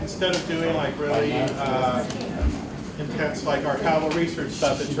instead of doing like really intense like archival research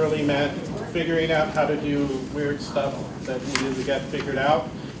stuff, it's really meant figuring out how to do weird stuff that needed to get figured out.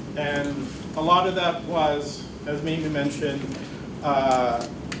 And a lot of that was, as Mimi mentioned,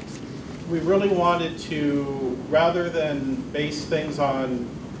 we really wanted to, rather than base things on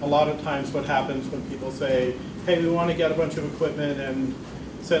a lot of times what happens when people say, hey, we want to get a bunch of equipment and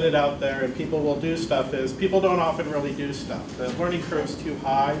send it out there and people will do stuff, is people don't often really do stuff. The learning curve's too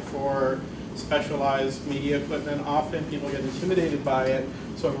high for specialized media equipment. Often people get intimidated by it.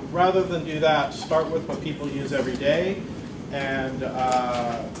 So rather than do that, start with what people use every day. And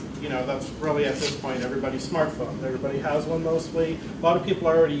that's really at this point everybody's smartphone. Everybody has one mostly. A lot of people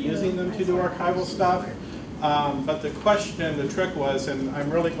are already using them to do archival stuff. But the question, the trick was, and I'm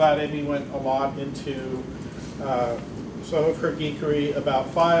really glad Amy went a lot into some of her geekery about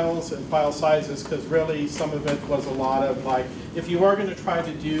files and file sizes, because really some of it was a lot of like, if you are going to try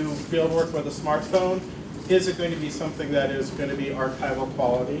to do fieldwork with a smartphone, is it going to be something that is going to be archival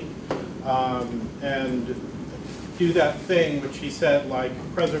quality? And do that thing which he said, like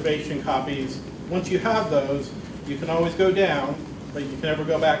preservation copies. Once you have those, you can always go down, but you can never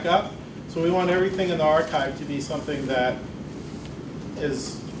go back up. So we want everything in the archive to be something that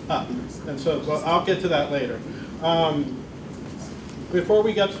is up. And so I'll get to that later. Before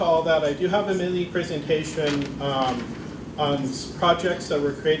we get to all that, I do have a mini presentation on projects that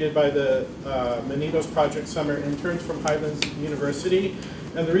were created by the Manitos Project Summer interns from Highlands University.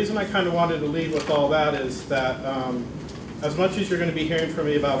 And the reason I kind of wanted to lead with all that is that as much as you're going to be hearing from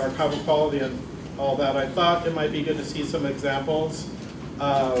me about archival quality and all that, I thought it might be good to see some examples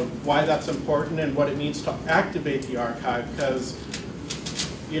of why that's important and what it means to activate the archive, because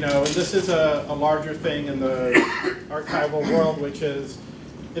and this is a larger thing in the archival world, which is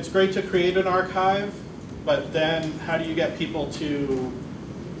it's great to create an archive, but then how do you get people to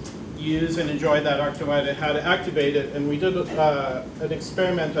use and enjoy that archive and how to activate it? And we did an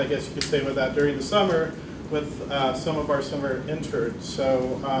experiment, I guess you could say, with that during the summer with some of our summer interns.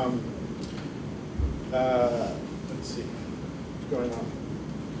 So let's see, what's going on?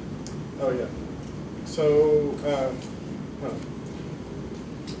 Oh yeah. So,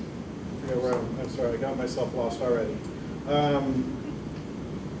 I'm sorry, I got myself lost already.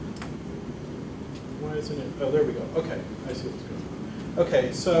 Why isn't it? Oh, there we go. Okay, I see what's going on.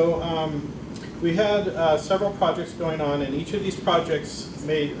 Okay, so we had several projects going on, and each of these projects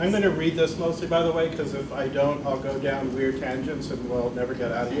made, I'm going to read this mostly, by the way, because if I don't, I'll go down weird tangents and we'll never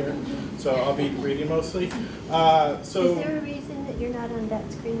get out of here. So I'll be reading mostly. Is there a reason that you're not on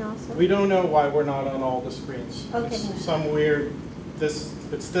that screen also? We don't know why we're not on all the screens. Okay. It's some weird, it's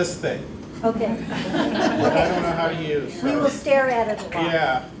this thing. Okay. That I don't know how to use. So. We will stare at it a lot.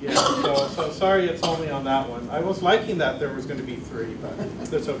 Yeah. So sorry it's only on that one. I was liking that there was going to be 3, but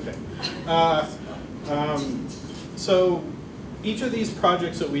that's okay. So each of these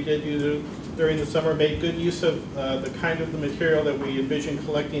projects that we did during the summer made good use of the kind of the material that we envisioned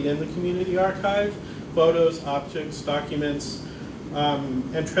collecting in the community archive. photos, objects, documents,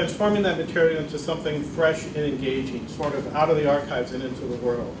 and transforming that material into something fresh and engaging, sort of out of the archives and into the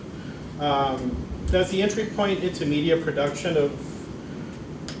world. As the entry point into media production of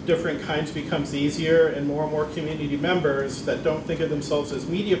different kinds becomes easier, and more community members that don't think of themselves as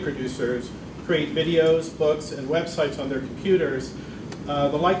media producers create videos, books, and websites on their computers,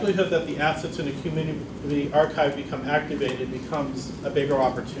 the likelihood that the assets in a community archive become activated becomes a bigger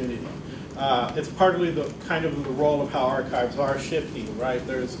opportunity. It's partly the kind of the role of how archives are shifting, right?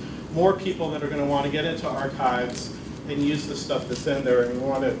 There's more people that are going to want to get into archives and use the stuff that's in there, and we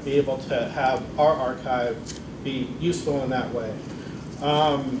want to be able to have our archive be useful in that way.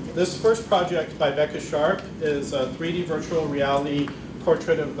 This first project by Becca Sharp is a 3D virtual reality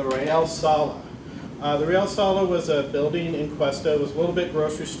portrait of the Real Sala. The Real Sala was a building in Cuesta. It was a little bit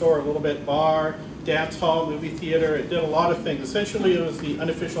grocery store, a little bit bar, dance hall, movie theater. It did a lot of things. Essentially, it was the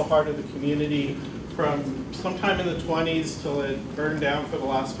unofficial heart of the community from sometime in the 20s till it burned down for the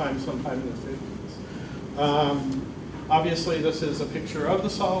last time sometime in the 50s. Obviously, this is a picture of the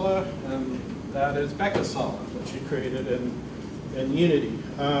Sala, and that is Becca's Sala that she created in Unity.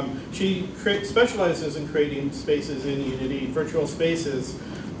 She specializes in creating spaces in Unity, virtual spaces,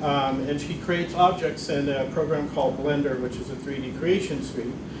 and she creates objects in a program called Blender, which is a 3D creation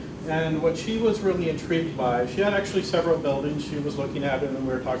suite. And what she was really intrigued by, she had actually several buildings she was looking at and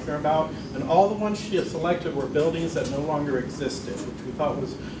we were talking to her about, and all the ones she had selected were buildings that no longer existed, which we thought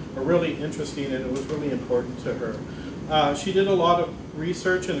was really interesting, and it was really important to her. She did a lot of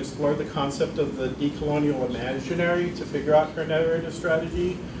research and explored the concept of the decolonial imaginary to figure out her narrative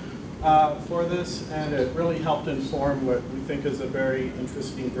strategy for this, and it really helped inform what we think is a very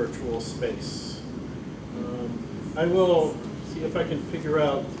interesting virtual space. I will see if I can figure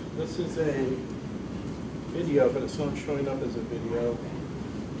out, this is a video, but it's not showing up as a video.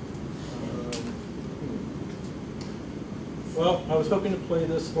 Well, I was hoping to play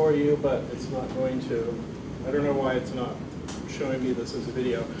this for you, but it's not going to. I don't know why it's not showing me this as a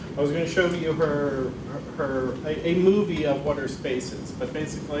video. I was going to show you a movie of what her space is, but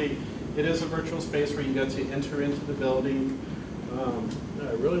basically it is a virtual space where you get to enter into the building.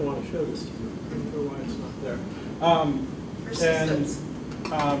 I really want to show this to you. I don't know why it's not there. Persistence.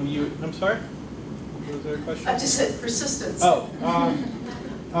 And I'm sorry? Was there a question? I just said persistence. Oh.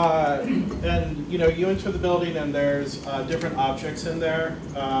 And you enter the building and there's different objects in there.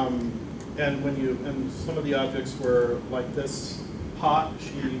 And some of the objects were like this pot.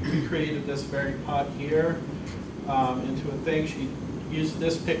 She recreated this very pot here into a thing. She used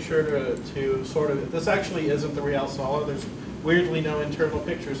this picture to sort of, this actually isn't the Real Sala. There's weirdly no internal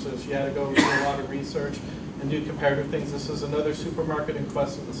pictures, so she had to go do a lot of research and do comparative things. This is another supermarket in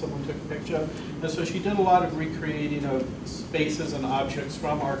Cuesta that someone took a picture of. And so she did a lot of recreating of spaces and objects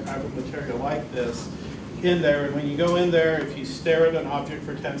from archival material like this in there. And when you go in there, if you stare at an object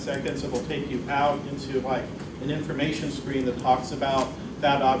for 10 seconds, it will take you out into like an information screen that talks about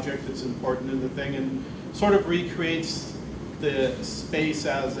that object that's important in the thing, and sort of recreates the space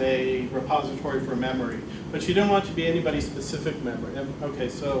as a repository for memory. But she didn't want it to be anybody's specific memory. Okay,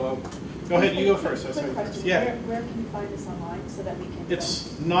 so go ahead, you go first. Quick question. Yeah. Where can you find this online so that we can?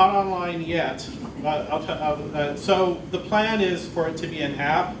 It's not online yet. So the plan is for it to be an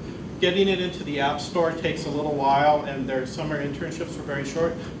app. Getting it into the App Store takes a little while, and their summer internships are very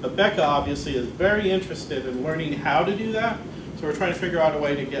short. But Becca obviously is very interested in learning how to do that. So we're trying to figure out a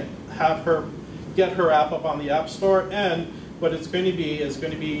way to get her app up on the App Store. And what it's going to be is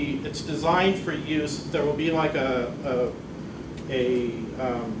it's designed for use. There will be like a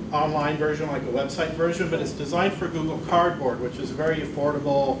online version, like a website version, but it's designed for Google Cardboard, which is a very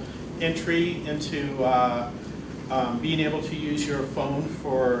affordable entry into being able to use your phone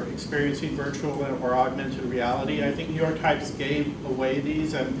for experiencing virtual or augmented reality. I think New York Times gave away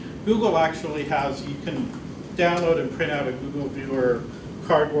these, and Google actually has, you can download and print out a Google Viewer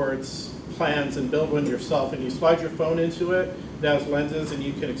Cardboard's plans and build one yourself, and you slide your phone into it. It has lenses and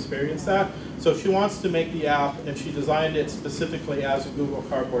you can experience that. So she wants to make the app, and she designed it specifically as a Google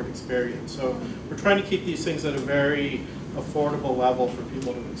Cardboard experience. So we're trying to keep these things at a very affordable level for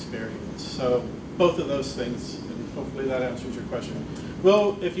people to experience. So both of those things, and hopefully that answers your question.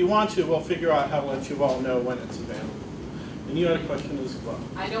 Well, if you want to, we'll figure out how to let you all know when it's available. And you had a question as well.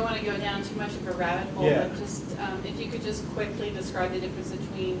 I don't want to go down too much of a rabbit hole, Yeah. but just if you could just quickly describe the difference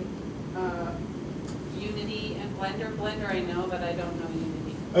between Unity and Blender. Blender I know, but I don't know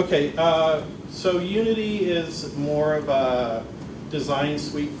Unity. Okay, so Unity is more of a design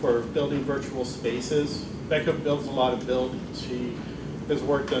suite for building virtual spaces. Becca builds a lot of buildings. She has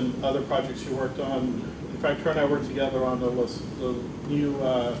worked on other projects she worked on. In fact, her and I worked together on the new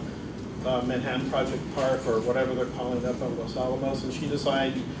Manhattan Project Park, or whatever they're calling up on Los Alamos, and she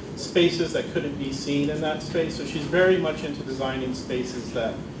designed spaces that couldn't be seen in that space. So she's very much into designing spaces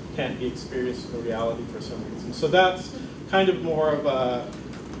that can't be experienced in reality for some reason. So that's kind of more of a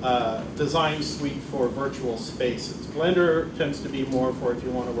design suite for virtual spaces. Blender tends to be more for if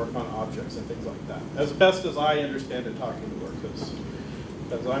you want to work on objects and things like that. As best as I understand it, talking to work, because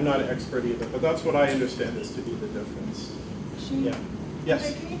I'm not an expert either, but that's what I understand is to be the difference. Yeah.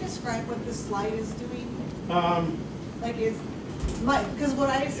 Yes. Okay, can you describe what this slide is doing? Because when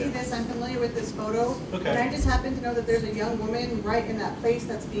I see this, I'm familiar with this photo, okay. And I just happen to know that there's a young woman right in that place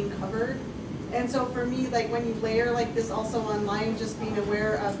that's being covered. And so for me, like when you layer like this also online, just being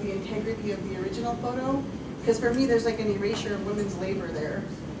aware of the integrity of the original photo, because for me, there's like an erasure of women's labor there.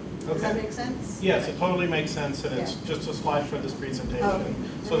 Okay. Does that make sense? Yes, it totally makes sense, and it's just a slide for this presentation, okay.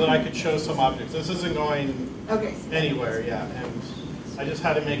 So that I could show some objects. This isn't going anywhere, yeah, and I just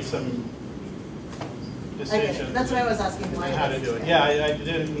had to make some decisions. Okay. That's what I was asking. Why how to do it. Yeah, I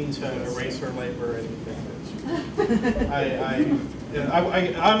didn't mean to erase her labor or anything.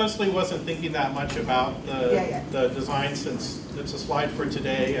 I honestly wasn't thinking that much about the design, since it's a slide for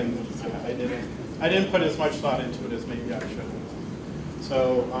today, and I didn't put as much thought into it as maybe I should have.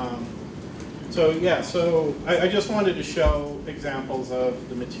 So I just wanted to show examples of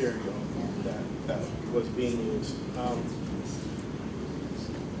the material that was being used.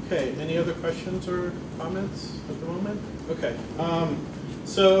 Okay, any other questions or comments at the moment? Okay,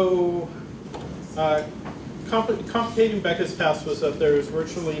 complicating Becca's task was that there was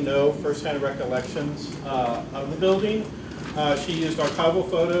virtually no first-hand recollections of the building. She used archival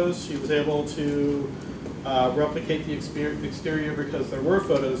photos. She was able to replicate the exterior because there were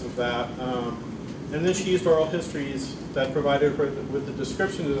photos of that. And then she used oral histories that provided her with the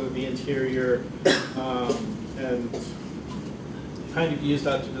description of the interior and kind of used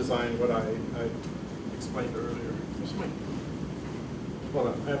that to design what I explained earlier. Hold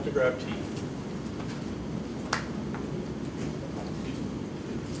on, I have to grab tea.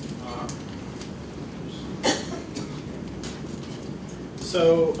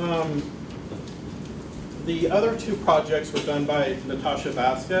 The other two projects were done by Natasha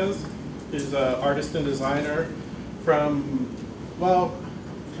Vasquez, who's an artist and designer from, well,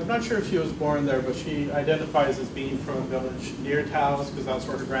 I'm not sure if she was born there, but she identifies as being from a village near Taos, because that's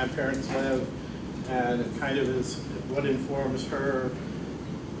where her grandparents live, and it kind of is what informs her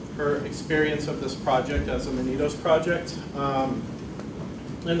experience of this project as a Manitos project.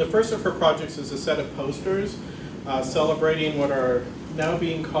 And the first of her projects is a set of posters celebrating what are now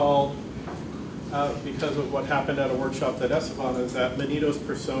being called, because of what happened at a workshop that Esteban is at, Manitos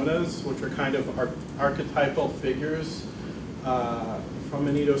personas, which are kind of archetypal figures from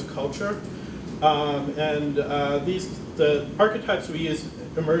Manitos culture. The archetypes we used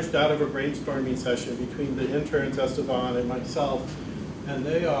emerged out of a brainstorming session between the interns, Esteban and myself, and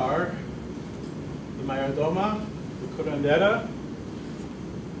they are the mayordoma, the curandera,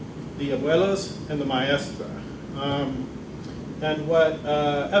 the abuelas, and the maestra. And what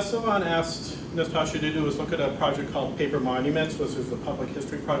Esteban asked Natasha to do was look at a project called Paper Monuments, which is a public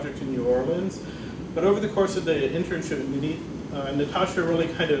history project in New Orleans. But over the course of the internship, Natasha really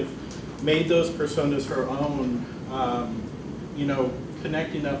kind of made those personas her own, you know,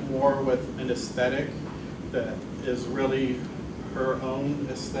 connecting up more with an aesthetic that is really her own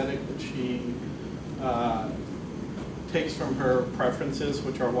aesthetic that she takes from her preferences,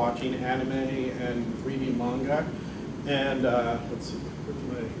 which are watching anime and reading manga. And let's see, where'd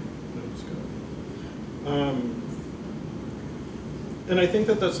my notes go? And I think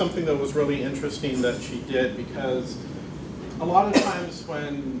that that's something that was really interesting that she did, because a lot of times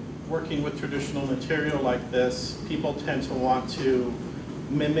when working with traditional material like this, people tend to want to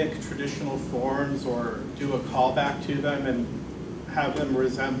mimic traditional forms or do a callback to them and have them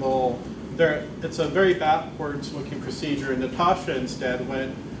resemble. It's a very backwards looking procedure, and Natasha instead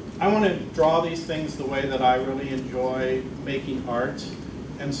went, I want to draw these things the way that I really enjoy making art.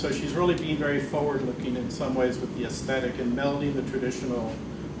 And so she's really being very forward-looking in some ways with the aesthetic and melding the traditional,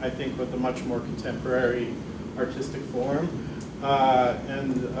 I think, with a much more contemporary artistic form.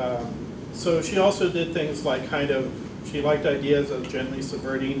 So she also did things like she liked ideas of gently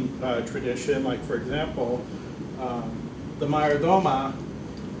subverting tradition. Like, for example, the mayordoma.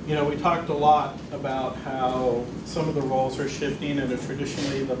 You know, we talked a lot about how some of the roles are shifting, and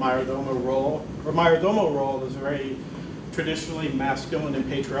traditionally the mayordomo role is a very traditionally masculine and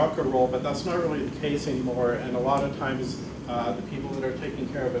patriarchal role, but that's not really the case anymore. And a lot of times the people that are taking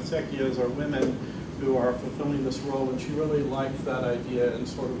care of acequias are women who are fulfilling this role, and she really liked that idea and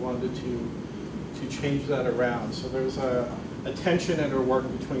sort of wanted to change that around. So there's a tension in her work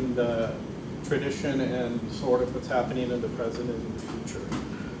between the tradition and sort of what's happening in the present and in the future.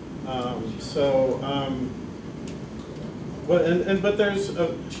 But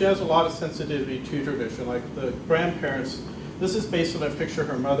she has a lot of sensitivity to tradition, like the grandparents. This is based on a picture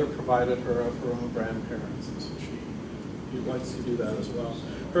her mother provided her of her own grandparents, and so she likes to do that as well.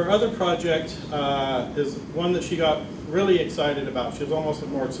 Her other project is one that she got really excited about. She was almost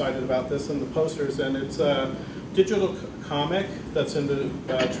more excited about this than the posters, and it's a digital comic that's in the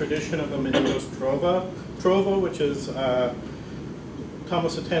tradition of the Manitos Trova, which is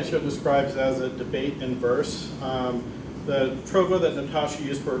Thomas Atencio describes as a debate in verse. The trova that Natasha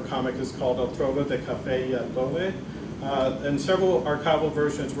used for her comic is called El Trova de Café y Atole, and several archival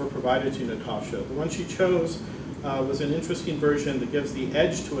versions were provided to Natasha. The one she chose was an interesting version that gives the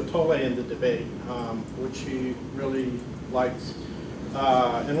edge to Atole in the debate, which she really liked.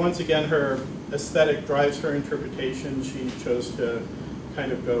 And once again, her aesthetic drives her interpretation. She chose to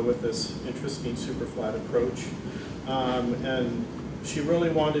kind of go with this interesting super flat approach. And she really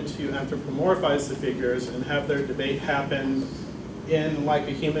wanted to anthropomorphize the figures and have their debate happen in like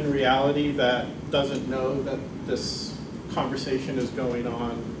a human reality that doesn't know that this conversation is going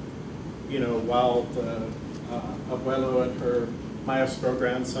on, you know, while the abuelo and her maestro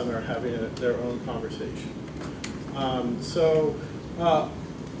grandson are having their own conversation. And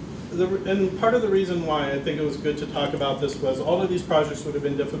part of the reason why I think it was good to talk about this was all of these projects would have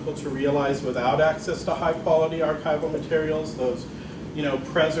been difficult to realize without access to high quality archival materials, those, you know,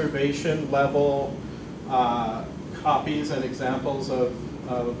 preservation level copies and examples of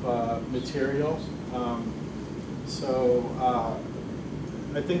material. I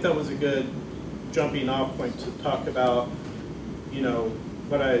think that was a good jumping off point to talk about, you know,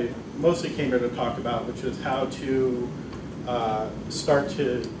 what I mostly came here to talk about, which is how to start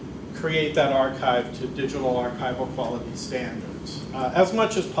to create that archive to digital archival quality standards as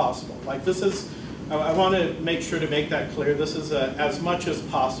much as possible. Like this is, I want to make sure to make that clear. This is a as much as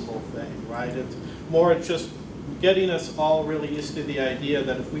possible thing, right? It's more just getting us all really used to the idea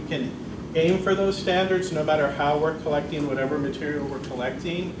that if we can aim for those standards, no matter how we're collecting whatever material we're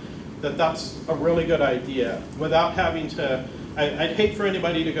collecting, that's a really good idea without having to, I'd hate for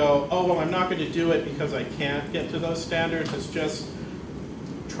anybody to go, oh, well, I'm not going to do it because I can't get to those standards. It's just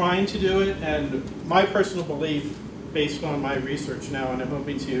trying to do it. And my personal belief, based on my research now, and I'm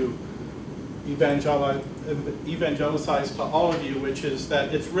hoping to evangelicize to all of you, which is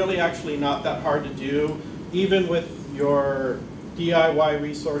that it's really actually not that hard to do, even with your DIY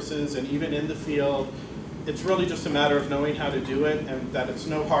resources and even in the field. It's really just a matter of knowing how to do it, and that it's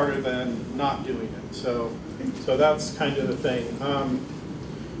no harder than not doing it. So that's kind of the thing.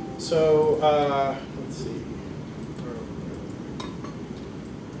 Let's see.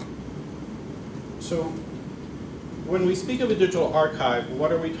 So when we speak of a digital archive,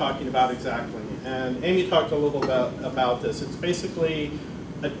 what are we talking about exactly? And Amy talked a little bit about this. It's basically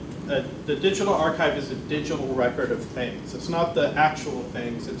the digital archive is a digital record of things. It's not the actual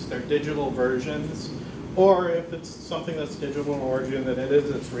things, it's their digital versions. Or if it's something that's digital in origin, then it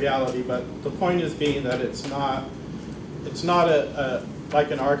is its reality. But the point is being that it's not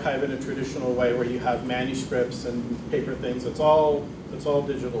like an archive in a traditional way where you have manuscripts and paper things. It's all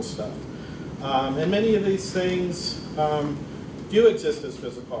digital stuff. And many of these things do exist as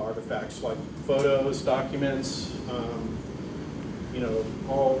physical artifacts, like photos, documents, you know,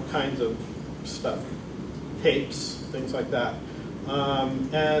 all kinds of stuff, tapes, things like that.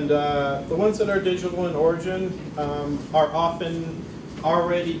 The ones that are digital in origin are often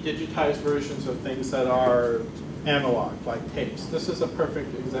already digitized versions of things that are analog, like tapes. This is a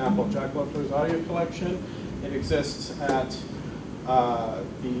perfect example. Jack Loeffler's audio collection. It exists at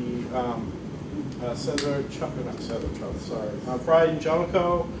Fra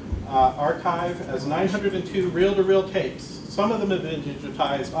Angelico archive as 902 reel-to-reel tapes. Some of them have been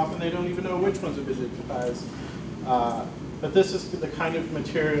digitized. Often they don't even know which ones have been digitized. But this is the kind of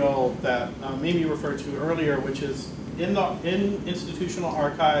material that Mimi referred to earlier, which is in institutional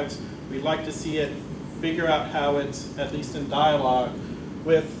archives. We'd like to see it, figure out how it's at least in dialogue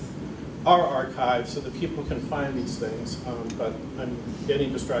with our archive so that people can find these things. But I'm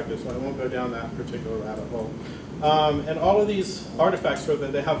getting distracted, so I won't go down that particular rabbit hole. And all of these artifacts, whether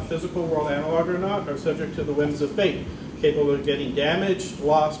they have physical world analog or not, are subject to the whims of fate, capable of getting damaged,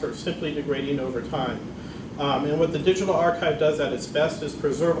 lost, or simply degrading over time. And what the digital archive does at its best is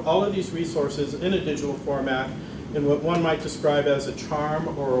preserve all of these resources in a digital format in what one might describe as a charm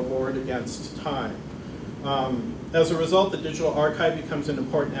or a ward against time. As a result, the digital archive becomes an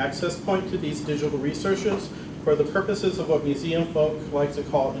important access point to these digital researches for the purposes of what museum folk like to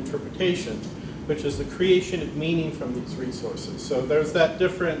call interpretation. which is the creation of meaning from these resources. So there's that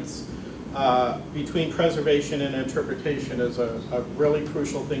difference between preservation and interpretation is a really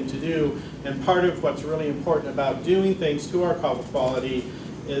crucial thing to do. And part of what's really important about doing things to archival quality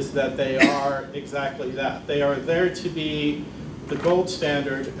is that they are exactly that. They are there to be the gold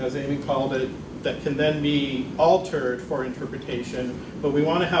standard, as Amy called it, that can then be altered for interpretation. But we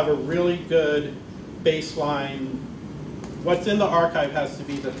want to have a really good baseline. What's in the archive has to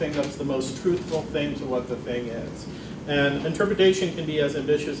be the thing that's the most truthful thing to what the thing is. And interpretation can be as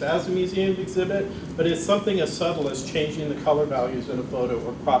ambitious as a museum exhibit, but it's something as subtle as changing the color values in a photo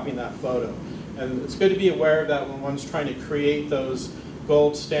or cropping that photo. And it's good to be aware of that when one's trying to create those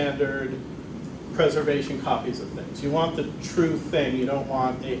gold standard preservation copies of things. You want the true thing. You don't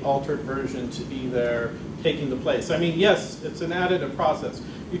want an altered version to be there taking the place. I mean, yes, it's an additive process.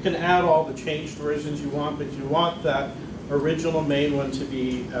 You can add all the changed versions you want, but you want that original main one to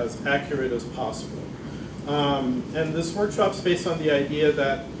be as accurate as possible. And this workshop's based on the idea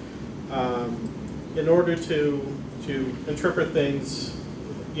that in order to interpret things,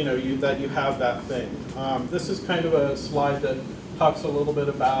 that you have that thing. This is kind of a slide that talks a little bit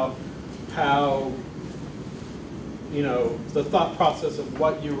about how, the thought process of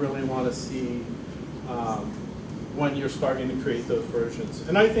what you really want to see when you're starting to create those versions.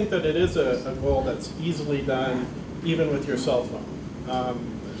 And I think that it is a goal that's easily done even with your cell phone.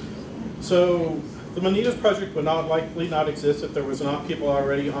 So the Manitos project would likely not exist if there was not people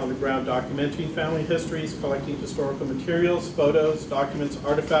already on the ground documenting family histories, collecting historical materials, photos, documents,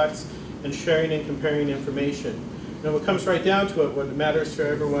 artifacts, and sharing and comparing information. And what comes right down to it, what matters to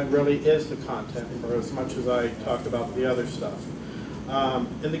everyone really is the content, for as much as I talked about the other stuff.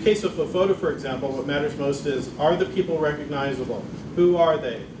 In the case of a photo, for example, what matters most is, are the people recognizable? Who are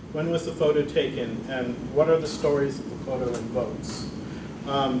they? When was the photo taken? And what are the stories that the photo invokes?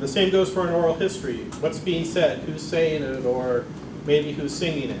 The same goes for an oral history. What's being said? Who's saying it? Or maybe who's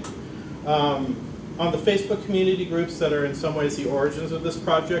singing it? On the Facebook community groups that are in some ways the origins of this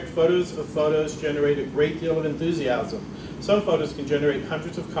project, photos of photos generate a great deal of enthusiasm. Some photos can generate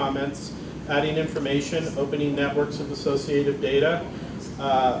hundreds of comments, adding information, opening networks of associative data.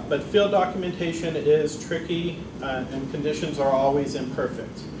 But field documentation is tricky and conditions are always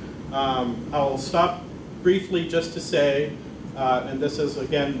imperfect. I'll stop briefly just to say, and this is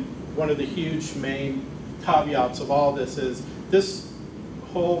again one of the huge main caveats of all this, is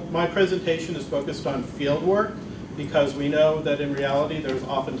my presentation is focused on field work, because we know that in reality there's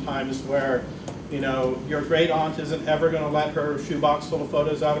often times where your great aunt isn't ever going to let her shoebox full of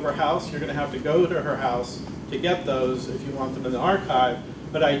photos out of her house. You're going to have to go to her house to get those if you want them in the archive.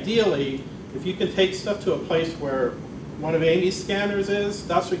 But ideally, if you can take stuff to a place where one of Amy's scanners is,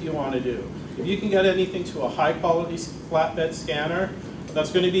 that's what you want to do. If you can get anything to a high quality flatbed scanner,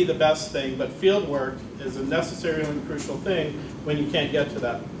 that's going to be the best thing. But field work is a necessary and crucial thing when you can't get to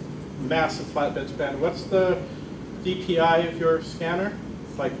that massive flatbed scanner. What's the DPI of your scanner?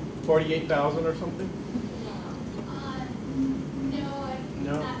 Like 48,000 or something?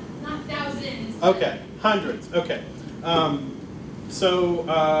 No, not thousands. Okay, hundreds. Okay.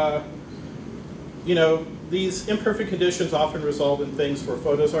 These imperfect conditions often result in things where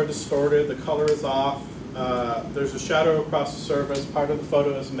photos are distorted, the color is off, there's a shadow across the surface, part of the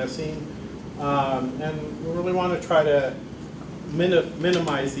photo is missing, and we really want to try to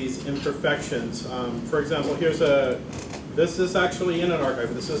minimize these imperfections. For example, this is actually in an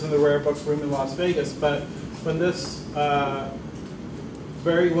archive. This is in the Rare Books room in Las Vegas, but when this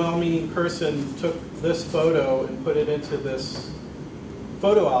very well-meaning person took this photo and put it into this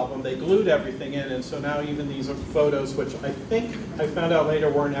photo album, they glued everything in, and so now even these photos, which I think I found out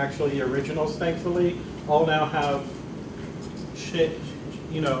later weren't actually originals, thankfully, all now have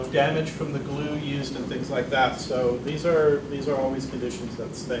damage from the glue used and things like that. So these are always conditions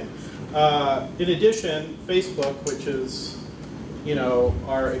that stay. In addition, Facebook, which is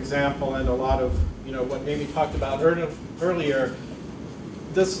our example and a lot of what Amy talked about earlier,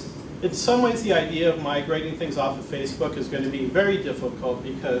 in some ways the idea of migrating things off of Facebook is going to be very difficult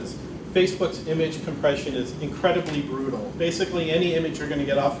because Facebook's image compression is incredibly brutal. Basically any image you're going to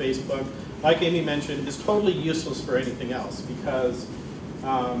get off Facebook, like Amy mentioned, is totally useless for anything else because,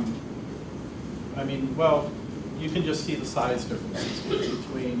 you can just see the size differences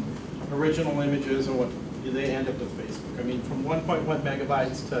between original images and what they end up with Facebook. I mean, from 1.1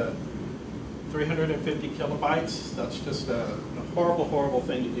 megabytes to 350 kilobytes, that's just a horrible, horrible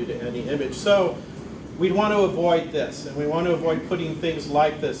thing to do to any image. So we want to avoid this, and we want to avoid putting things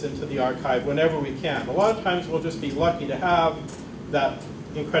like this into the archive whenever we can. A lot of times we'll just be lucky to have that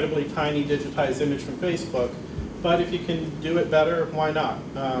incredibly tiny digitized image from Facebook, but if you can do it better, why not?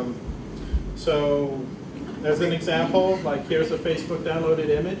 So as an example, like here's a Facebook downloaded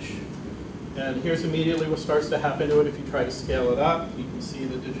image, and here's immediately what starts to happen to it if you try to scale it up. You can see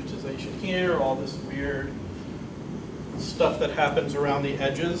the digitization here, all this weird stuff that happens around the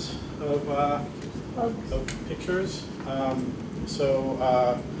edges of pictures.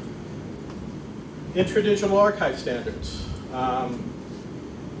 Intradigital archive standards.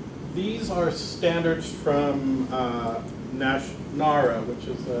 These are standards from NARA, which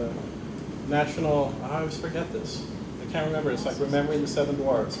is the National, I always forget this. I can't remember, it's like remembering the seven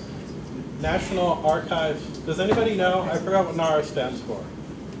dwarves. National Archives, does anybody know? I forgot what NARA stands for.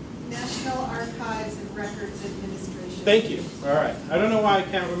 National Archives and Records Administration. Thank you. All right. I don't know why I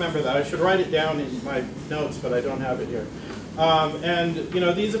can't remember that. I should write it down in my notes, but I don't have it here. And you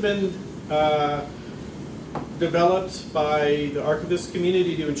know, these have been developed by the archivist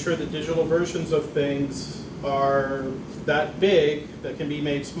community to ensure that digital versions of things are that big that can be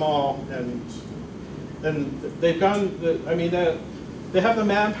made small, and they've gone. I mean, they have the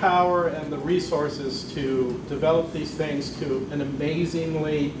manpower and the resources to develop these things to an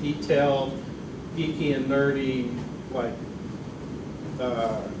amazingly detailed, geeky and nerdy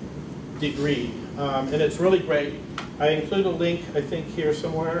degree, and it's really great. I include a link, I think, here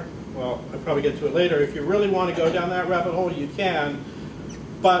somewhere. Well, I'll probably get to it later. If you really want to go down that rabbit hole, you can.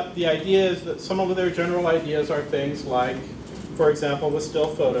 But the idea is that some of their general ideas are things like, for example, with still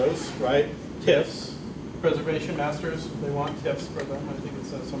photos, right? TIFFs, preservation masters, they want TIFFs for them. I think it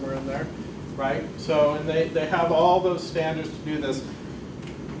says somewhere in there, right? So, and they have all those standards to do this.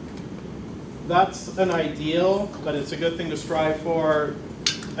 That's an ideal, but it's a good thing to strive for.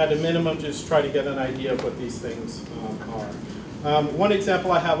 At a minimum, just try to get an idea of what these things are. One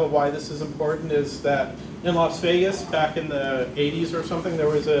example I have of why this is important is that in Las Vegas, back in the 80s or something, there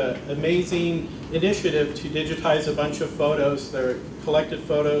was an amazing initiative to digitize a bunch of photos. They're collected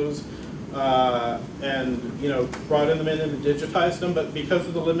photos and brought them in and digitized them. But because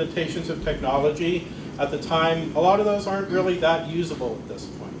of the limitations of technology at the time, a lot of those aren't really that usable at this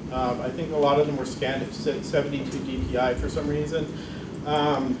point. I think a lot of them were scanned at 72 DPI for some reason.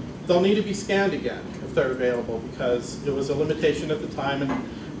 They'll need to be scanned again if they're available because it was a limitation at the time, and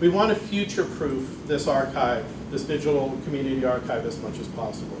we want to future-proof this archive, this digital community archive, as much as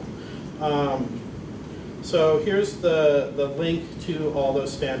possible. So here's the link to all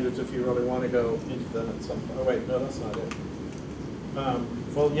those standards if you really want to go into them at some point. Oh wait, no, that's not it.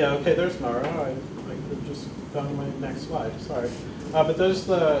 Well, yeah, okay, there's NARA. I could have just gone to my next slide, sorry. But there's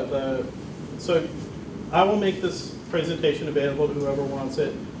so I will make this presentation available to whoever wants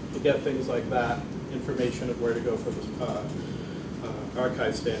it to get things like that, information of where to go for the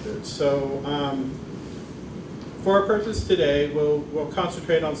archive standards. So for our purpose today, we'll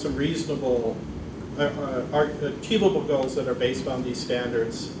concentrate on some reasonable, achievable goals that are based on these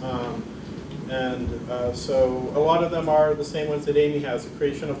standards. So a lot of them are the same ones that Amy has, the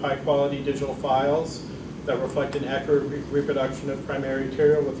creation of high quality digital files that reflect an accurate reproduction of primary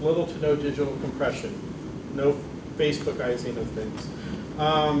material with little to no digital compression, no Facebookizing of things.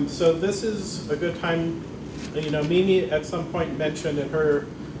 So this is a good time, Mimi at some point mentioned in her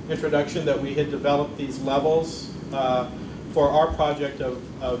introduction that we had developed these levels for our project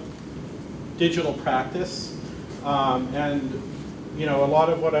of digital practice. A lot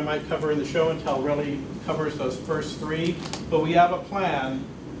of what I might cover in the show and tell really covers those first three, but we have a plan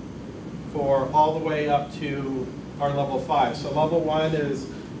for all the way up to our level 5. So level 1 is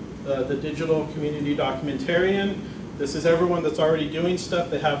the digital community documentarian. This is everyone that's already doing stuff.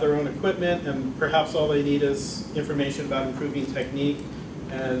 They have their own equipment, and perhaps all they need is information about improving technique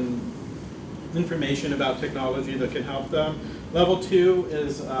and information about technology that can help them. Level 2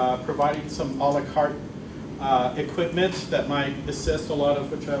 is providing some a la carte equipment that might assist a lot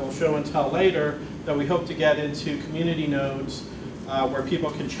of which I will show and tell later, that we hope to get into community nodes where people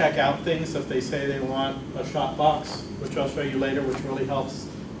can check out things if they say they want a shot box, which I'll show you later, which really helps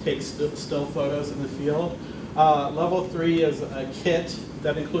take still photos in the field. Level 3 is a kit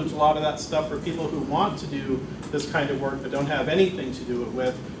that includes a lot of that stuff for people who want to do this kind of work but don't have anything to do it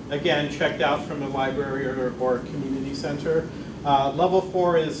with. Again, checked out from a library or community center. Level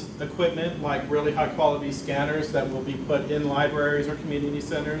 4 is equipment like really high quality scanners that will be put in libraries or community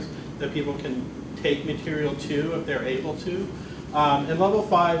centers that people can take material to if they're able to. And level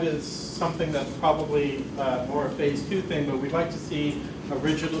 5 is something that's probably more a phase 2 thing, but we'd like to see a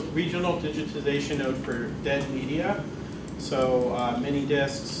regional digitization node for dead media. So mini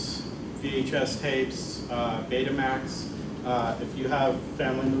discs, VHS tapes, Betamax. If you have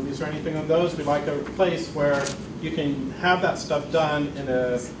family movies or anything on those, we'd like a place where you can have that stuff done in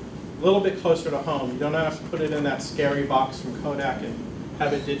a little bit closer to home. You don't have to put it in that scary box from Kodak and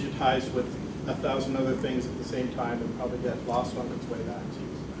have it digitized with 1,000 other things at the same time and probably get lost on its way back to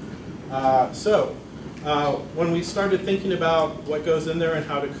you. When we started thinking about what goes in there and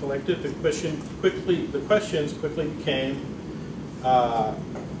how to collect it, the questions quickly became,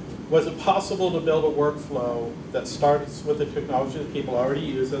 was it possible to build a workflow that starts with the technology that people already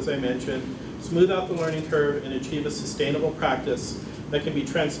use, as I mentioned, smooth out the learning curve, and achieve a sustainable practice that can be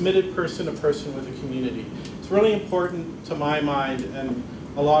transmitted person to person with the community? It's really important to my mind, and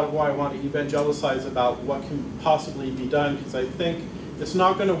a lot of why I want to evangelize about what can possibly be done, because I think it's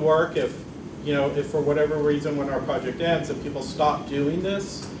not going to work if for whatever reason when our project ends, if people stop doing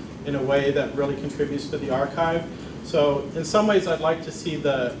this in a way that really contributes to the archive. So in some ways I'd like to see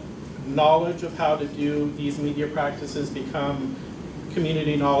the knowledge of how to do these media practices become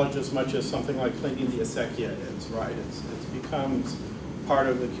community knowledge as much as something like cleaning the acequia is, right? It becomes part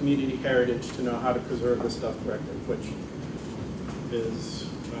of the community heritage to know how to preserve this stuff correctly, which is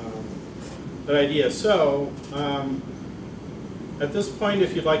the idea. So at this point,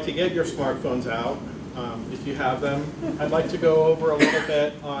 if you'd like to get your smartphones out, if you have them, I'd like to go over a little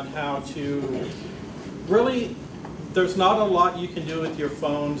bit on how to really, there's not a lot you can do with your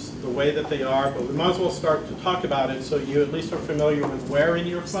phones the way that they are, but we might as well start to talk about it so you at least are familiar with where in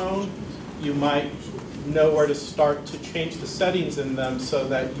your phone you might know where to start to change the settings in them so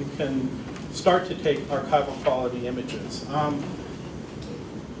that you can start to take archival quality images.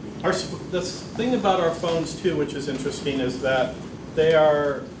 The thing about our phones too, which is interesting, is that they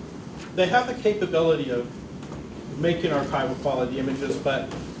have the capability of making archival quality images,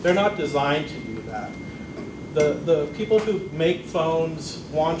 but they're not designed to do that. The people who make phones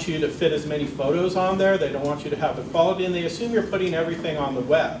want you to fit as many photos on there. They don't want you to have the quality, and they assume you're putting everything on the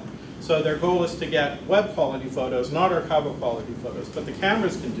web. So their goal is to get web quality photos, not archival quality photos. But the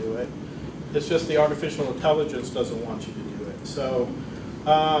cameras can do it. It's just the artificial intelligence doesn't want you to do it. So,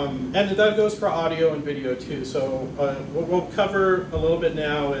 and that goes for audio and video too. So what we'll cover a little bit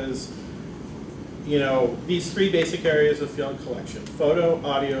now is, these three basic areas of field collection: photo,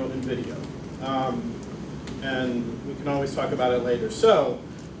 audio, and video. And we can always talk about it later. So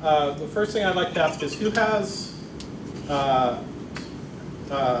the first thing I'd like to ask is, who has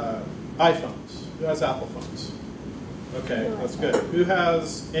iPhones? Who has Apple phones? Okay, that's good. Who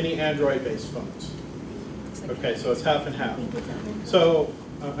has any Android-based phones? Okay, so it's half and half. So,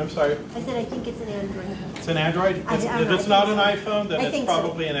 I'm sorry? I said I think it's an Android. It's an Android? If it's not an iPhone, then it's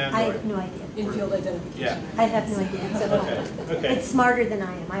probably an Android. I have no idea. In-field identification. Yeah. I have no idea. It's a phone. Okay. It's smarter than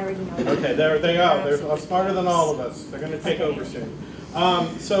I am. I already know that. Okay, there they are. They're smarter than all of us. They're going to take over soon.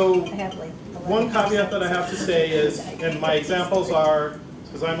 So, one caveat that I have to say is, and my examples are,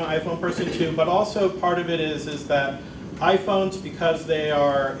 because I'm an iPhone person too, but also part of it is that iPhones, because they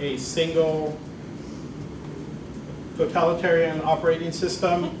are a single totalitarian operating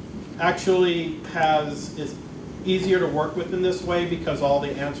system, actually is easier to work with in this way because all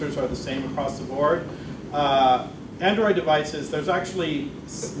the answers are the same across the board. Android devices, there's actually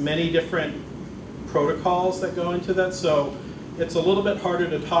many different protocols that go into that, so it's a little bit harder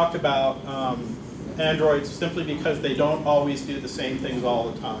to talk about Androids simply because they don't always do the same things all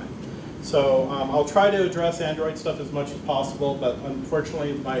the time. So I'll try to address Android stuff as much as possible, but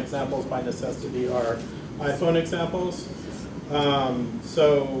unfortunately my examples by necessity are iPhone examples.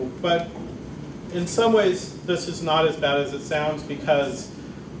 But in some ways this is not as bad as it sounds because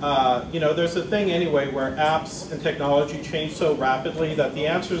there's a thing anyway where apps and technology change so rapidly that the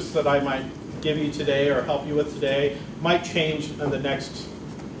answers that I might give you today or help you with today might change in the next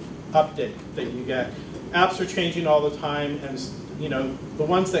update that you get. Apps are changing all the time, and the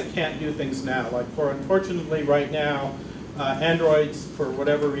ones that can't do things now, like unfortunately right now, Androids for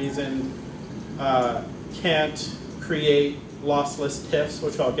whatever reason can't create lossless TIFFs,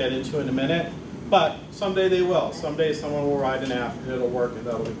 which I'll get into in a minute, but someday they will. Someday someone will write an app and it'll work and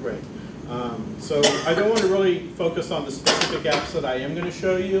that'll be great. So I don't want to really focus on the specific apps that I am going to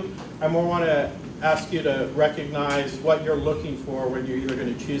show you. I more want to ask you to recognize what you're looking for when you're either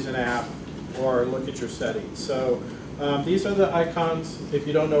going to choose an app or look at your settings. So these are the icons. If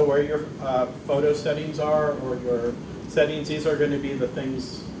you don't know where your photo settings are or your settings, these are going to be the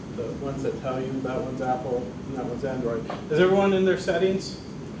things, the ones that tell you that one's Apple and that one's Android. Is everyone in their settings?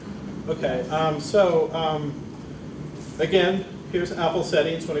 Okay, again, here's Apple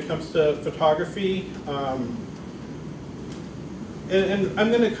settings when it comes to photography. And I'm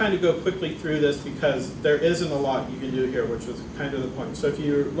going to kind of go quickly through this because there isn't a lot you can do here, which is kind of the point. So if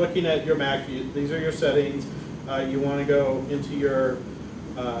you're looking at your Mac, these are your settings. You want to go into your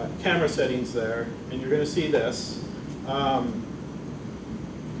camera settings there, and you're going to see this.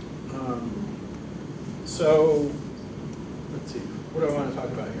 So let's see, what do I want to talk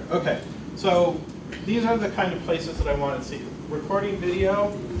about here? Okay, So these are the kind of places that I want to see. Recording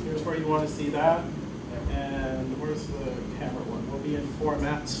video, here's where you want to see that. And where's the camera one? We'll be in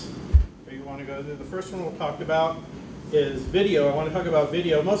formats where you want to go to. The first one we'll talk about is video. I want to talk about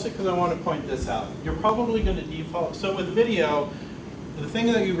video mostly because I want to point this out. You're probably going to default. So with video, the thing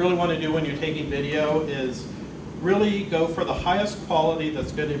that you really want to do when you're taking video is really go for the highest quality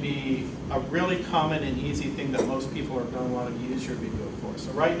that's going to be a really common and easy thing that most people are going to want to use your video for.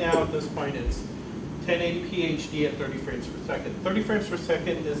 So right now at this point it's 1080p HD at 30 frames per second. 30 frames per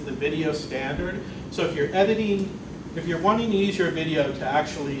second is the video standard. So if you're editing, if you're wanting to use your video to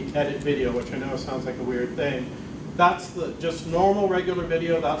actually edit video, which I know sounds like a weird thing, that's the just normal regular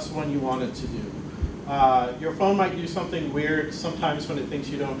video, that's the one you want it to do. Your phone might do something weird sometimes when it thinks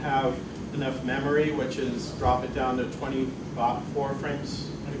you don't have enough memory, which is drop it down to 25 frames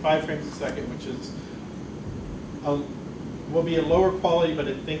a second, which is will be a lower quality, but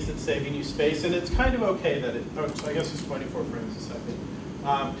it thinks it's saving you space, and it's kind of okay that it, so I guess it's 24 frames a second,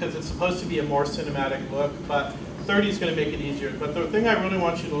 because it's supposed to be a more cinematic look, but 30 is going to make it easier. But the thing I really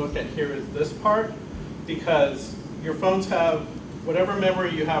want you to look at here is this part, because your phones have whatever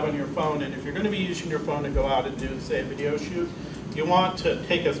memory you have on your phone, and if you're going to be using your phone to go out and do, say, a video shoot, you want to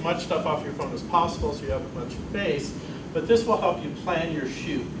take as much stuff off your phone as possible so you have as much space, but this will help you plan your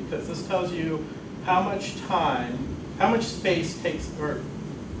shoot, because this tells you how much time, how much space takes, or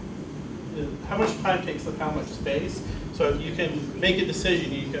how much time takes up how much space. So if you can make a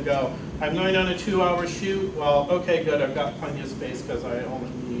decision, you can go, I'm going on a 2-hour shoot, well, okay, good, I've got plenty of space because I only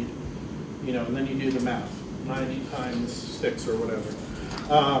need, you know, and then you do the math, 90 times 6 or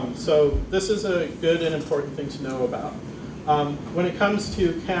whatever. So this is a good and important thing to know about. When it comes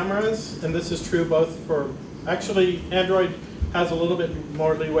to cameras, and this is true both for, actually Android has a little bit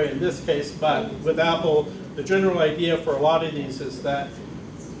more leeway in this case, but with Apple, the general idea for a lot of these is that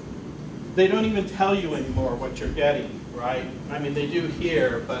they don't even tell you anymore what you're getting, right? I mean, they do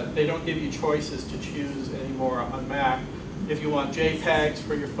here, but they don't give you choices to choose anymore on Mac. If you want JPEGs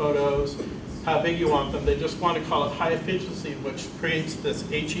for your photos, how big you want them, they just want to call it high efficiency, which creates this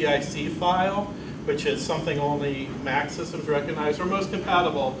HEIC file, which is something only Mac systems recognize, or most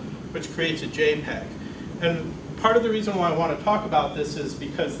compatible, which creates a JPEG. And part of the reason why I want to talk about this is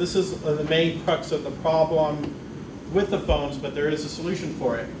because this is the main crux of the problem with the phones, but there is a solution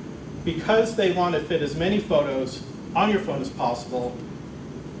for it. Because they want to fit as many photos on your phone as possible,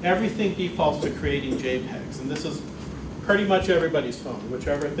 everything defaults to creating JPEGs. And this is pretty much everybody's phone,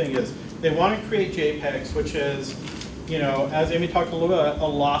 whichever thing is. They want to create JPEGs, which is, you know, as Amy talked a little bit about, a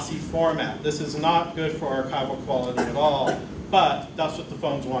lossy format. This is not good for archival quality at all, but that's what the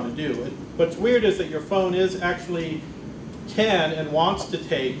phones want to do. What's weird is that your phone is actually can and wants to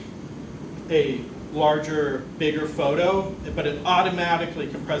take a larger, bigger photo, but it automatically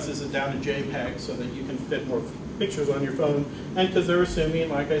compresses it down to JPEG so that you can fit more pictures on your phone. And because they're assuming,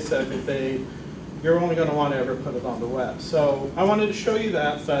 like I said, that you're only going to want to ever put it on the web. So I wanted to show you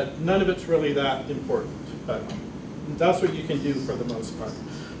that, but none of it's really that important. But that's what you can do for the most part.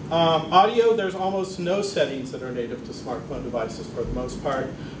 Audio, there's almost no settings that are native to smartphone devices for the most part.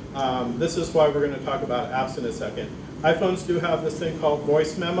 This is why we're going to talk about apps in a second. iPhones do have this thing called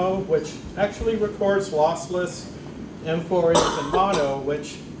voice memo, which actually records lossless M4s and mono,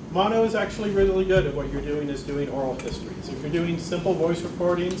 which mono is actually really good at what you're doing is doing oral histories. If you're doing simple voice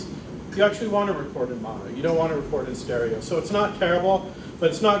recordings, you actually want to record in mono. You don't want to record in stereo. So it's not terrible,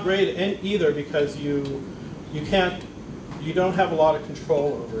 but it's not great either because you don't have a lot of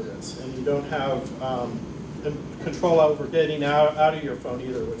control over this, and you don't have control over getting out of your phone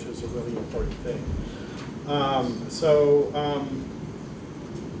either, which is a really important thing.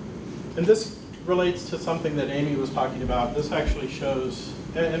 And this relates to something that Amy was talking about. This actually shows,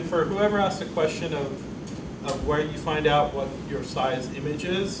 and for whoever asked the question of where you find out what your size image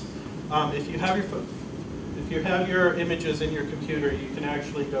is, if you have your images in your computer, you can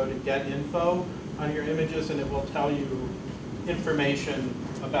actually go to Get Info on your images, and it will tell you information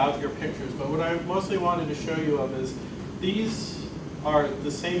about your pictures. But what I mostly wanted to show you of is these are the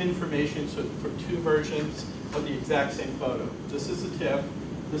same information for two versions of the exact same photo. This is a TIFF,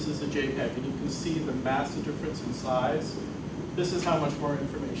 this is a JPEG, and you can see the massive difference in size. This is how much more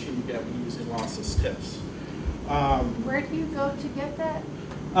information you get when using lossless TIFFs. Where do you go to get that?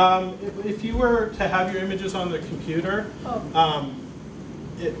 If you were to have your images on the computer,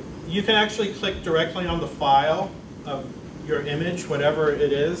 you can actually click directly on the file of your image, whatever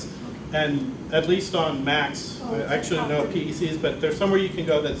it is, and at least on Macs, I actually don't know PCs, but there's somewhere you can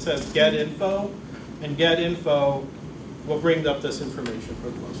go that says Get Info, and Get Info will bring up this information for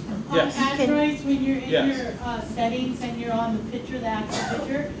the most part. On Androids, when you're in your settings and you're on the picture, the actual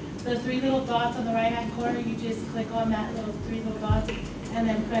picture, the 3 little dots on the right-hand corner, you just click on that little 3 little dots and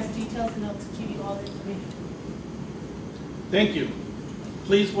then press details and it'll give you all the information. Thank you.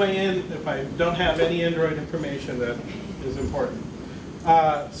 Please weigh in if I don't have any Android information that is important.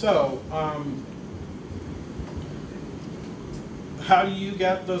 How do you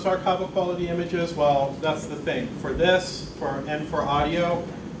get those archival quality images? Well, that's the thing. For this, and for audio,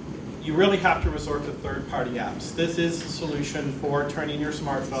 you really have to resort to third-party apps. This is a solution for turning your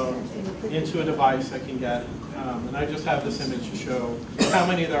smartphone into a device that can get, and I just have this image to show how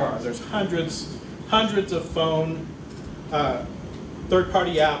many there are. There's hundreds of phone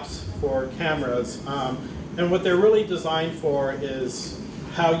third-party apps for cameras, and what they're really designed for is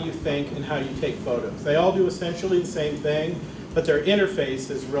how you think and how you take photos. They all do essentially the same thing, but their interface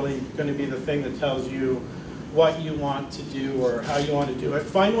is really going to be the thing that tells you what you want to do or how you want to do it.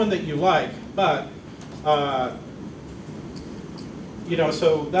 Find one that you like, but you know,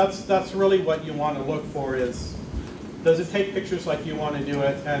 so that's really what you want to look for is, does it take pictures like you want to do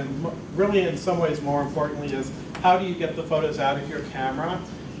it? And really, in some ways, more importantly, is how do you get the photos out of your camera?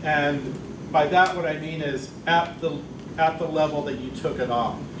 And by that, what I mean is at the level that you took it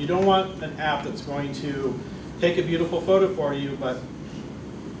off. You don't want an app that's going to take a beautiful photo for you, but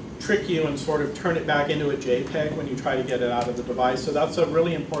trick you and sort of turn it back into a JPEG when you try to get it out of the device. So that's a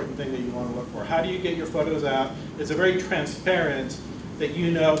really important thing that you want to look for. How do you get your photos out? It's a very transparent that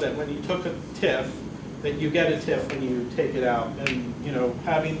you know that when you took a TIFF, that you get a TIFF when you take it out, and you know,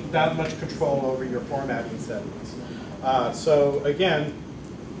 having that much control over your formatting settings. So again,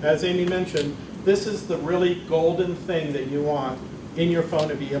 as Amy mentioned, this is the really golden thing that you want in your phone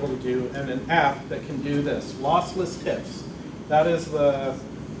to be able to do, and an app that can do this. Lossless TIFFs. That is the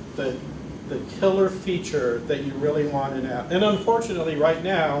killer feature that you really want in an app. And unfortunately, right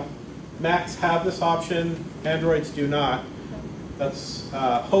now, Macs have this option, Androids do not. That's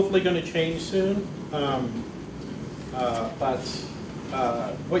hopefully going to change soon.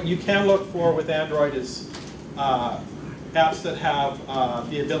 What you can look for with Android is apps that have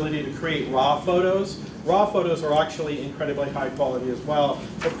the ability to create raw photos. Raw photos are actually incredibly high quality as well.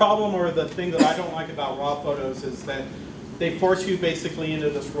 The problem, or the thing that I don't like about raw photos, is that they force you basically into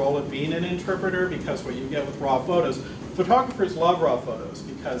this role of being an interpreter, because what you get with raw photos, photographers love raw photos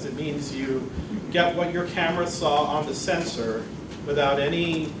because it means you get what your camera saw on the sensor without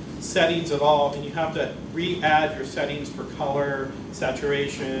any settings at all, and you have to re-add your settings for color,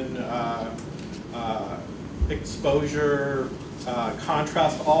 saturation, exposure,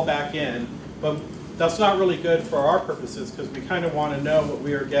 contrast, all back in. But that's not really good for our purposes, because we kind of want to know what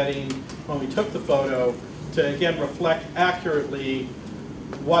we are getting when we took the photo to, again, reflect accurately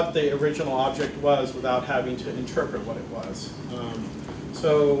what the original object was without having to interpret what it was.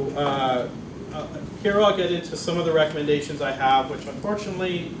 Here I'll get into some of the recommendations I have, which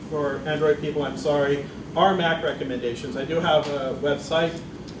unfortunately for Android people, I'm sorry, are Mac recommendations. I do have a website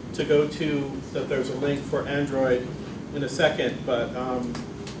to go to that there's a link for Android in a second, but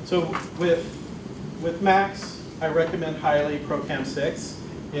so with Macs, I recommend highly ProCam 6.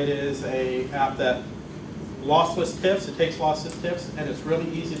 It is an app that lossless TIFFs, it takes lossless TIFFs, and it's really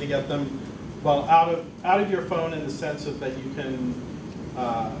easy to get them, well, out of your phone, in the sense of that you can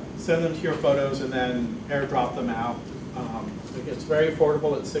send them to your photos and then airdrop them out. It's very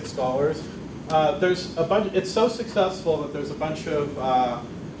affordable at $6. There's a bunch. It's so successful that there's a bunch of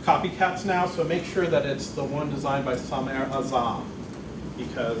copycats now. So make sure that it's the one designed by Samer Azam,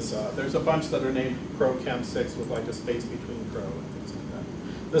 because there's a bunch that are named ProCam 6 with like a space between Pro and things like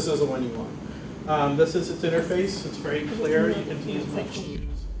that. This is the one you want. This is its interface. It's very clear. You can easily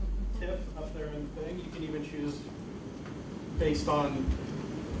choose TIFF up there in the thing. You can even choose based on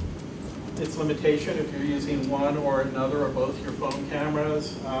its limitation if you're using one or another or both your phone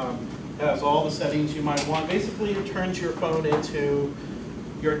cameras. It has all the settings you might want. Basically, it turns your phone into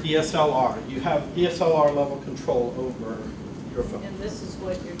your DSLR. You have DSLR level control over your phone. And this is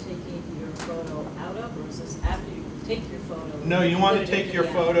what you're taking your photo out of, or is this after you take your photo? No, you want to take your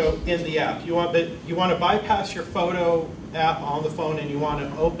photo in the app. You want to bypass your photo app on the phone, and you want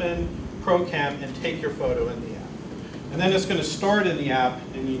to open ProCam and take your photo in the app. And then it's going to store it in the app,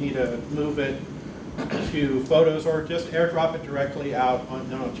 and you need to move it to Photos or just airdrop it directly out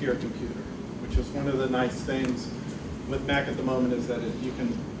onto your computer, which is one of the nice things with Mac at the moment, is that you can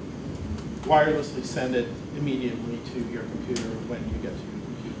wirelessly send it immediately to your computer when you get to your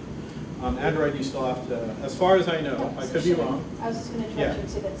computer. Android, you still have to, as far as I know, I could be wrong. I was just going to interrupt you and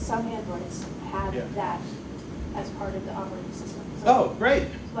say that some Androids have that as part of the operating system. So oh, great.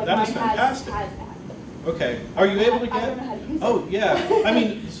 Like that is fantastic. Has that. Okay. Are you able to get? I don't know how to use it. Oh, yeah. I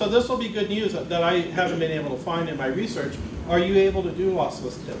mean, so this will be good news that I haven't been able to find in my research. Are you able to do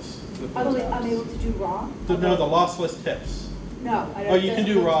lossless TIFFs? with those apps? I'm able to do raw? No, the lossless TIFFs. No, I don't. Oh, you can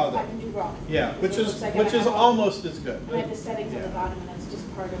do raw though. I can do raw. Yeah, which So it is looks like I have almost as good. I have the settings at the bottom, and that's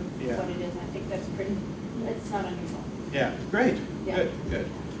just part of Yeah. what it is. I think that's pretty. It's not unusual. Yeah, great. Yeah. Good, good.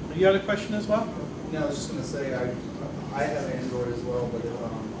 You had a question as well? No, I was just going to say I have Android as well, but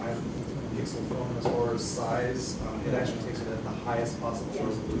I have a Pixel phone as far as size. It actually takes it at the highest possible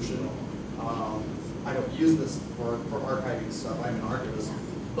resolution. I don't use this for archiving stuff. I'm an archivist,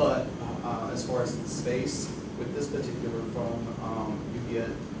 but as far as the space with this particular phone, you get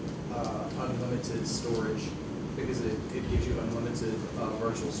unlimited storage because it gives you unlimited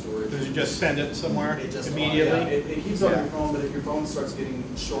virtual storage. Does it just send it somewhere immediately? Yeah, it keeps on your phone, but if your phone starts getting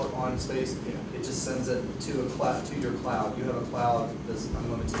short on space, it just sends it to your cloud. You have a cloud that's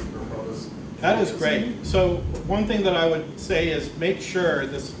unlimited for photos. That is great. So one thing that I would say is make sure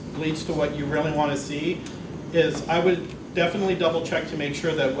this leads to what you really want to see is I would definitely double check to make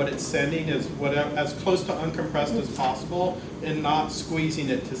sure that what it's sending is as close to uncompressed as possible and not squeezing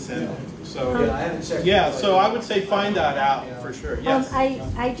it to send it. So yeah, I haven't checked. Yeah, so I would say find that out for sure. Yes.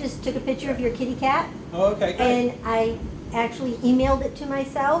 I just took a picture of your kitty cat. Oh, okay, great. And I actually emailed it to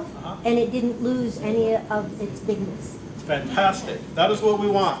myself, and it didn't lose any of its bigness. Fantastic. That is what we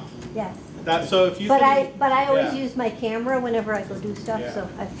want. Yes. So if you but I always use my camera whenever I go do stuff, so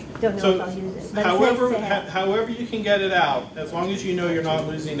I don't know if I'll use it. But however you can get it out, as long as you know you're not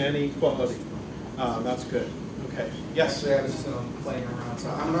losing any quality, that's good. Okay. Yes. Actually, I was just playing around. So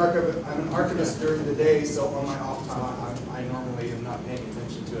I'm an archivist during the day. So on my off time, I normally am not paying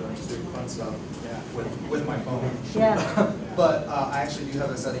attention to it. I'm just doing fun stuff with my phone. Yeah. But I actually do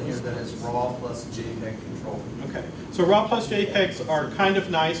have a setting here that is RAW plus JPEG control. Okay. So RAW plus JPEGs are kind of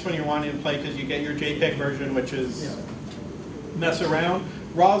nice when you're wanting to play because you get your JPEG version, which is mess around.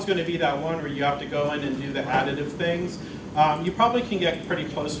 RAW is going to be that one where you have to go in and do the additive things. You probably can get pretty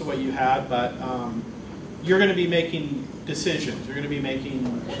close to what you had, but you're going to be making decisions. You're going to be making,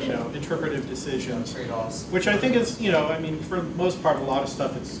 interpretive decisions. Trade-offs. Which I think is, I mean, for the most part, a lot of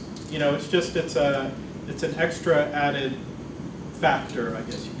stuff, it's, it's an extra added factor, I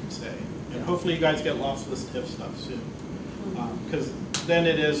guess you could say. And hopefully you guys get lossless TIFF stuff soon. Because then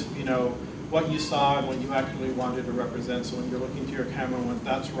it is, what you saw and what you actually wanted to represent. So when you're looking to your camera and went,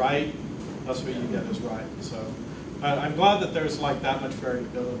 that's right, that's what you get is right. So I'm glad that there's like that much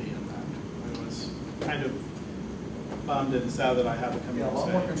variability in that. I was kind of bummed and sad that I had to come in and a lot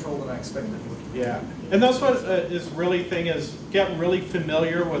say. more control than I expected. Yeah, and that's what is really thing is get really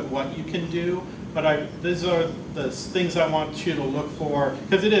familiar with what you can do. But these are the things I want you to look for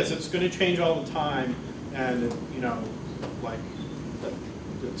because it's going to change all the time, and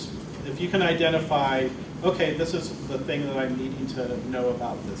if you can identify, okay, this is the thing that I'm needing to know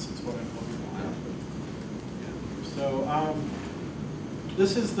about this. It's what I'm looking for. So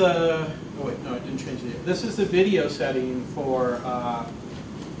this is the. Oh wait, no, I didn't change it. This is the video setting for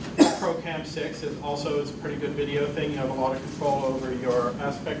ProCam 6. It also is a pretty good video thing. You have a lot of control over your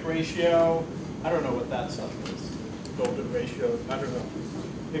aspect ratio. I don't know what that stuff is. Golden ratio. I don't know.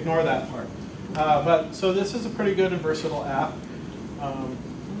 Ignore that part. So this is a pretty good and versatile app.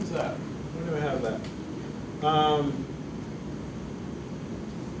 What is that? Where do I have that?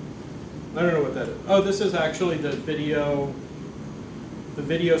 I don't know what that is. Oh, this is actually the video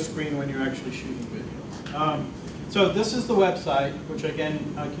screen when you're actually shooting video. So this is the website, which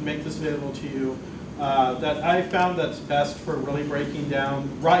again, I can make this available to you, that I found that's best for really breaking down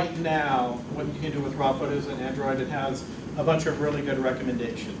right now what you can do with raw photos in Android. It has a bunch of really good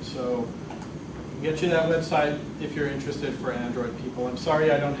recommendations. So I'll get you that website if you're interested for Android people. I'm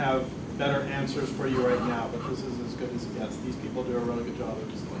sorry I don't have better answers for you right now, but this is as good as it gets. These people do a really good job of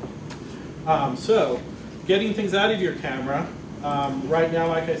explaining. So getting things out of your camera. Right now,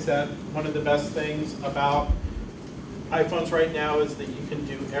 like I said, one of the best things about iPhones right now is that you can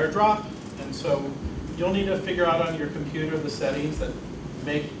do AirDrop. And so you'll need to figure out on your computer the settings that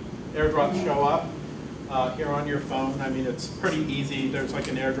make AirDrop show up here on your phone. I mean, it's pretty easy. There's like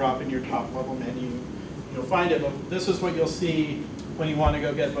an AirDrop in your top level menu. You'll find it. But this is what you'll see when you want to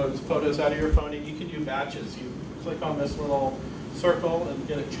go get photos out of your phone. And you can do batches. You click on this little circle and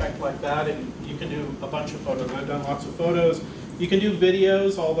get it checked like that. And you can do a bunch of photos. I've done lots of photos. You can do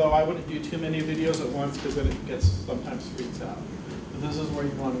videos, although I wouldn't do too many videos at once because then it gets sometimes freaks out. But this is where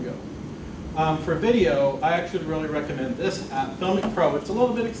you want to go. For video, I actually really recommend this app, Filmic Pro. It's a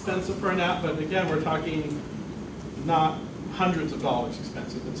little bit expensive for an app, but again, we're talking not hundreds of dollars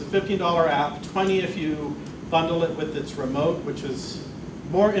expensive. It's a $15 app, $20 if you bundle it with its remote, which is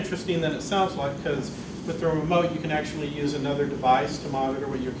more interesting than it sounds like because with the remote, you can actually use another device to monitor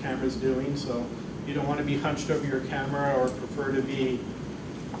what your camera's doing. So you don't want to be hunched over your camera, or prefer to be,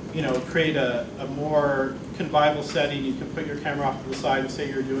 you know, create a more convivial setting, you can put your camera off to the side and say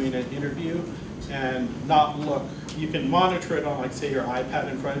you're doing an interview and not look, you can monitor it on, like, say, your iPad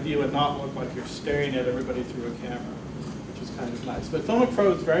in front of you and not look like you're staring at everybody through a camera, which is kind of nice. But Fieldwork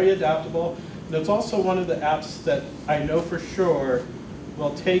Pro is very adaptable, and it's also one of the apps that I know for sure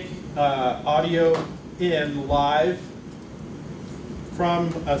will take audio in live from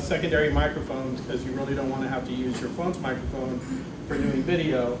a secondary microphone, because you really don't want to have to use your phone's microphone for doing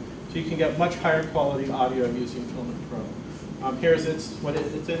video, so you can get much higher quality audio using Fieldwork Pro. Here's what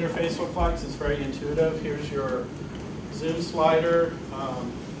its interface looks like. It's very intuitive. Here's your zoom slider,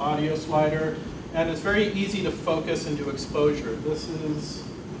 audio slider, and it's very easy to focus and do exposure. This is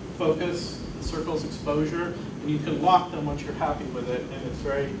focus, circles exposure, and you can lock them once you're happy with it, and it's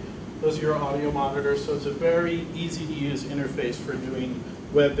very, those are your audio monitors, so it's a very easy to use interface for doing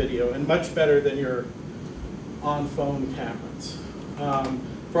web video, and much better than your on-phone cameras.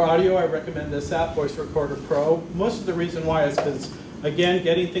 For audio, I recommend this app, Voice Recorder Pro. Most of the reason why is because, again,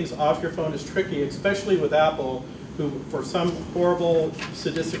 getting things off your phone is tricky, especially with Apple, who, for some horrible,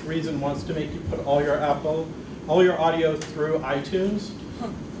 sadistic reason, wants to make you put all your audio through iTunes.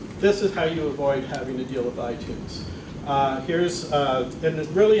 This is how you avoid having to deal with iTunes.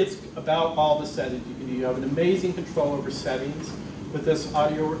 And really it's about all the settings you can do. You have an amazing control over settings with this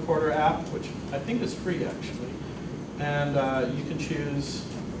audio recorder app, which I think is free actually. And you can choose,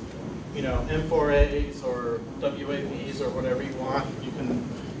 you know, M4As or WAVs or whatever you want. You can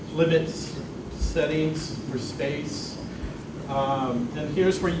limit settings for space. And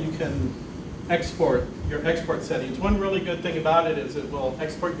here's where you can export your export settings. One really good thing about it is it will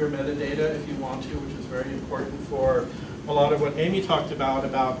export your metadata if you want to, which is very important for a lot of what Amy talked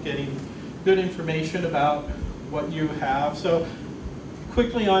about getting good information about what you have. So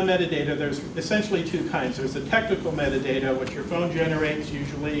quickly on metadata, there's essentially two kinds. There's the technical metadata, which your phone generates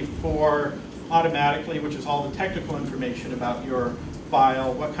usually for automatically, which is all the technical information about your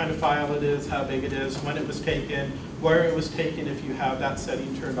file, what kind of file it is, how big it is, when it was taken, where it was taken if you have that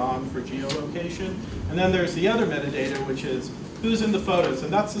setting turned on for geolocation. And then there's the other metadata, which is who's in the photos.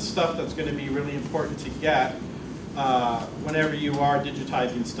 And that's the stuff that's going to be really important to get whenever you are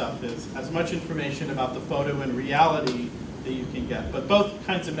digitizing stuff, is as much information about the photo in reality that you can get. But both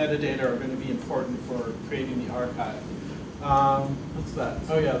kinds of metadata are going to be important for creating the archive. What's that?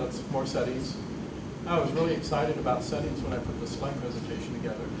 Oh yeah, that's more settings. I was really excited about settings when I put the slide presentation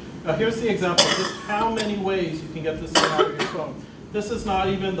together. Now here's the example of just how many ways you can get this thing out of your phone. This is not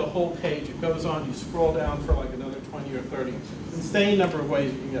even the whole page. It goes on, you scroll down for like another 20 or 30. Insane number of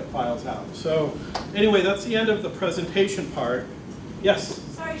ways you can get files out. So anyway, that's the end of the presentation part. Yes?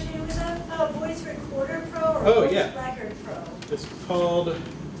 Sorry, Shane, was that Voice Recorder Pro or Voice Record Pro? It's called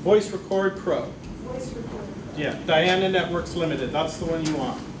Voice Record Pro. Voice Recorder Pro. Yeah, Diana Networks Limited. That's the one you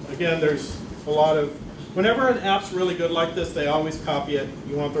want. Again, there's a lot of, whenever an app's really good like this, they always copy it.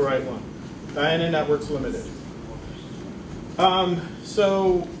 You want the right one. Diana Networks Limited.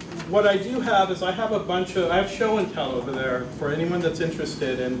 So what I do have is I have I have show and tell over there for anyone that's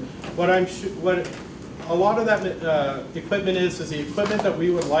interested. And what a lot of that equipment is the equipment that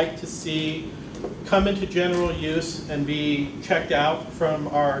we would like to see come into general use and be checked out from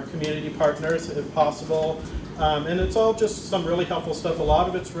our community partners if possible. And it's all just some really helpful stuff. A lot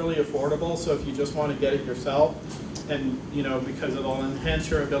of it's really affordable, so if you just want to get it yourself, and you know, because it'll enhance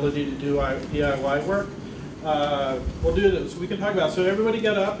your ability to do DIY work, we'll do this. We can talk about it. So everybody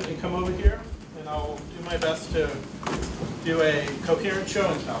get up and come over here, and I'll do my best to do a coherent show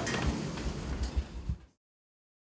and tell.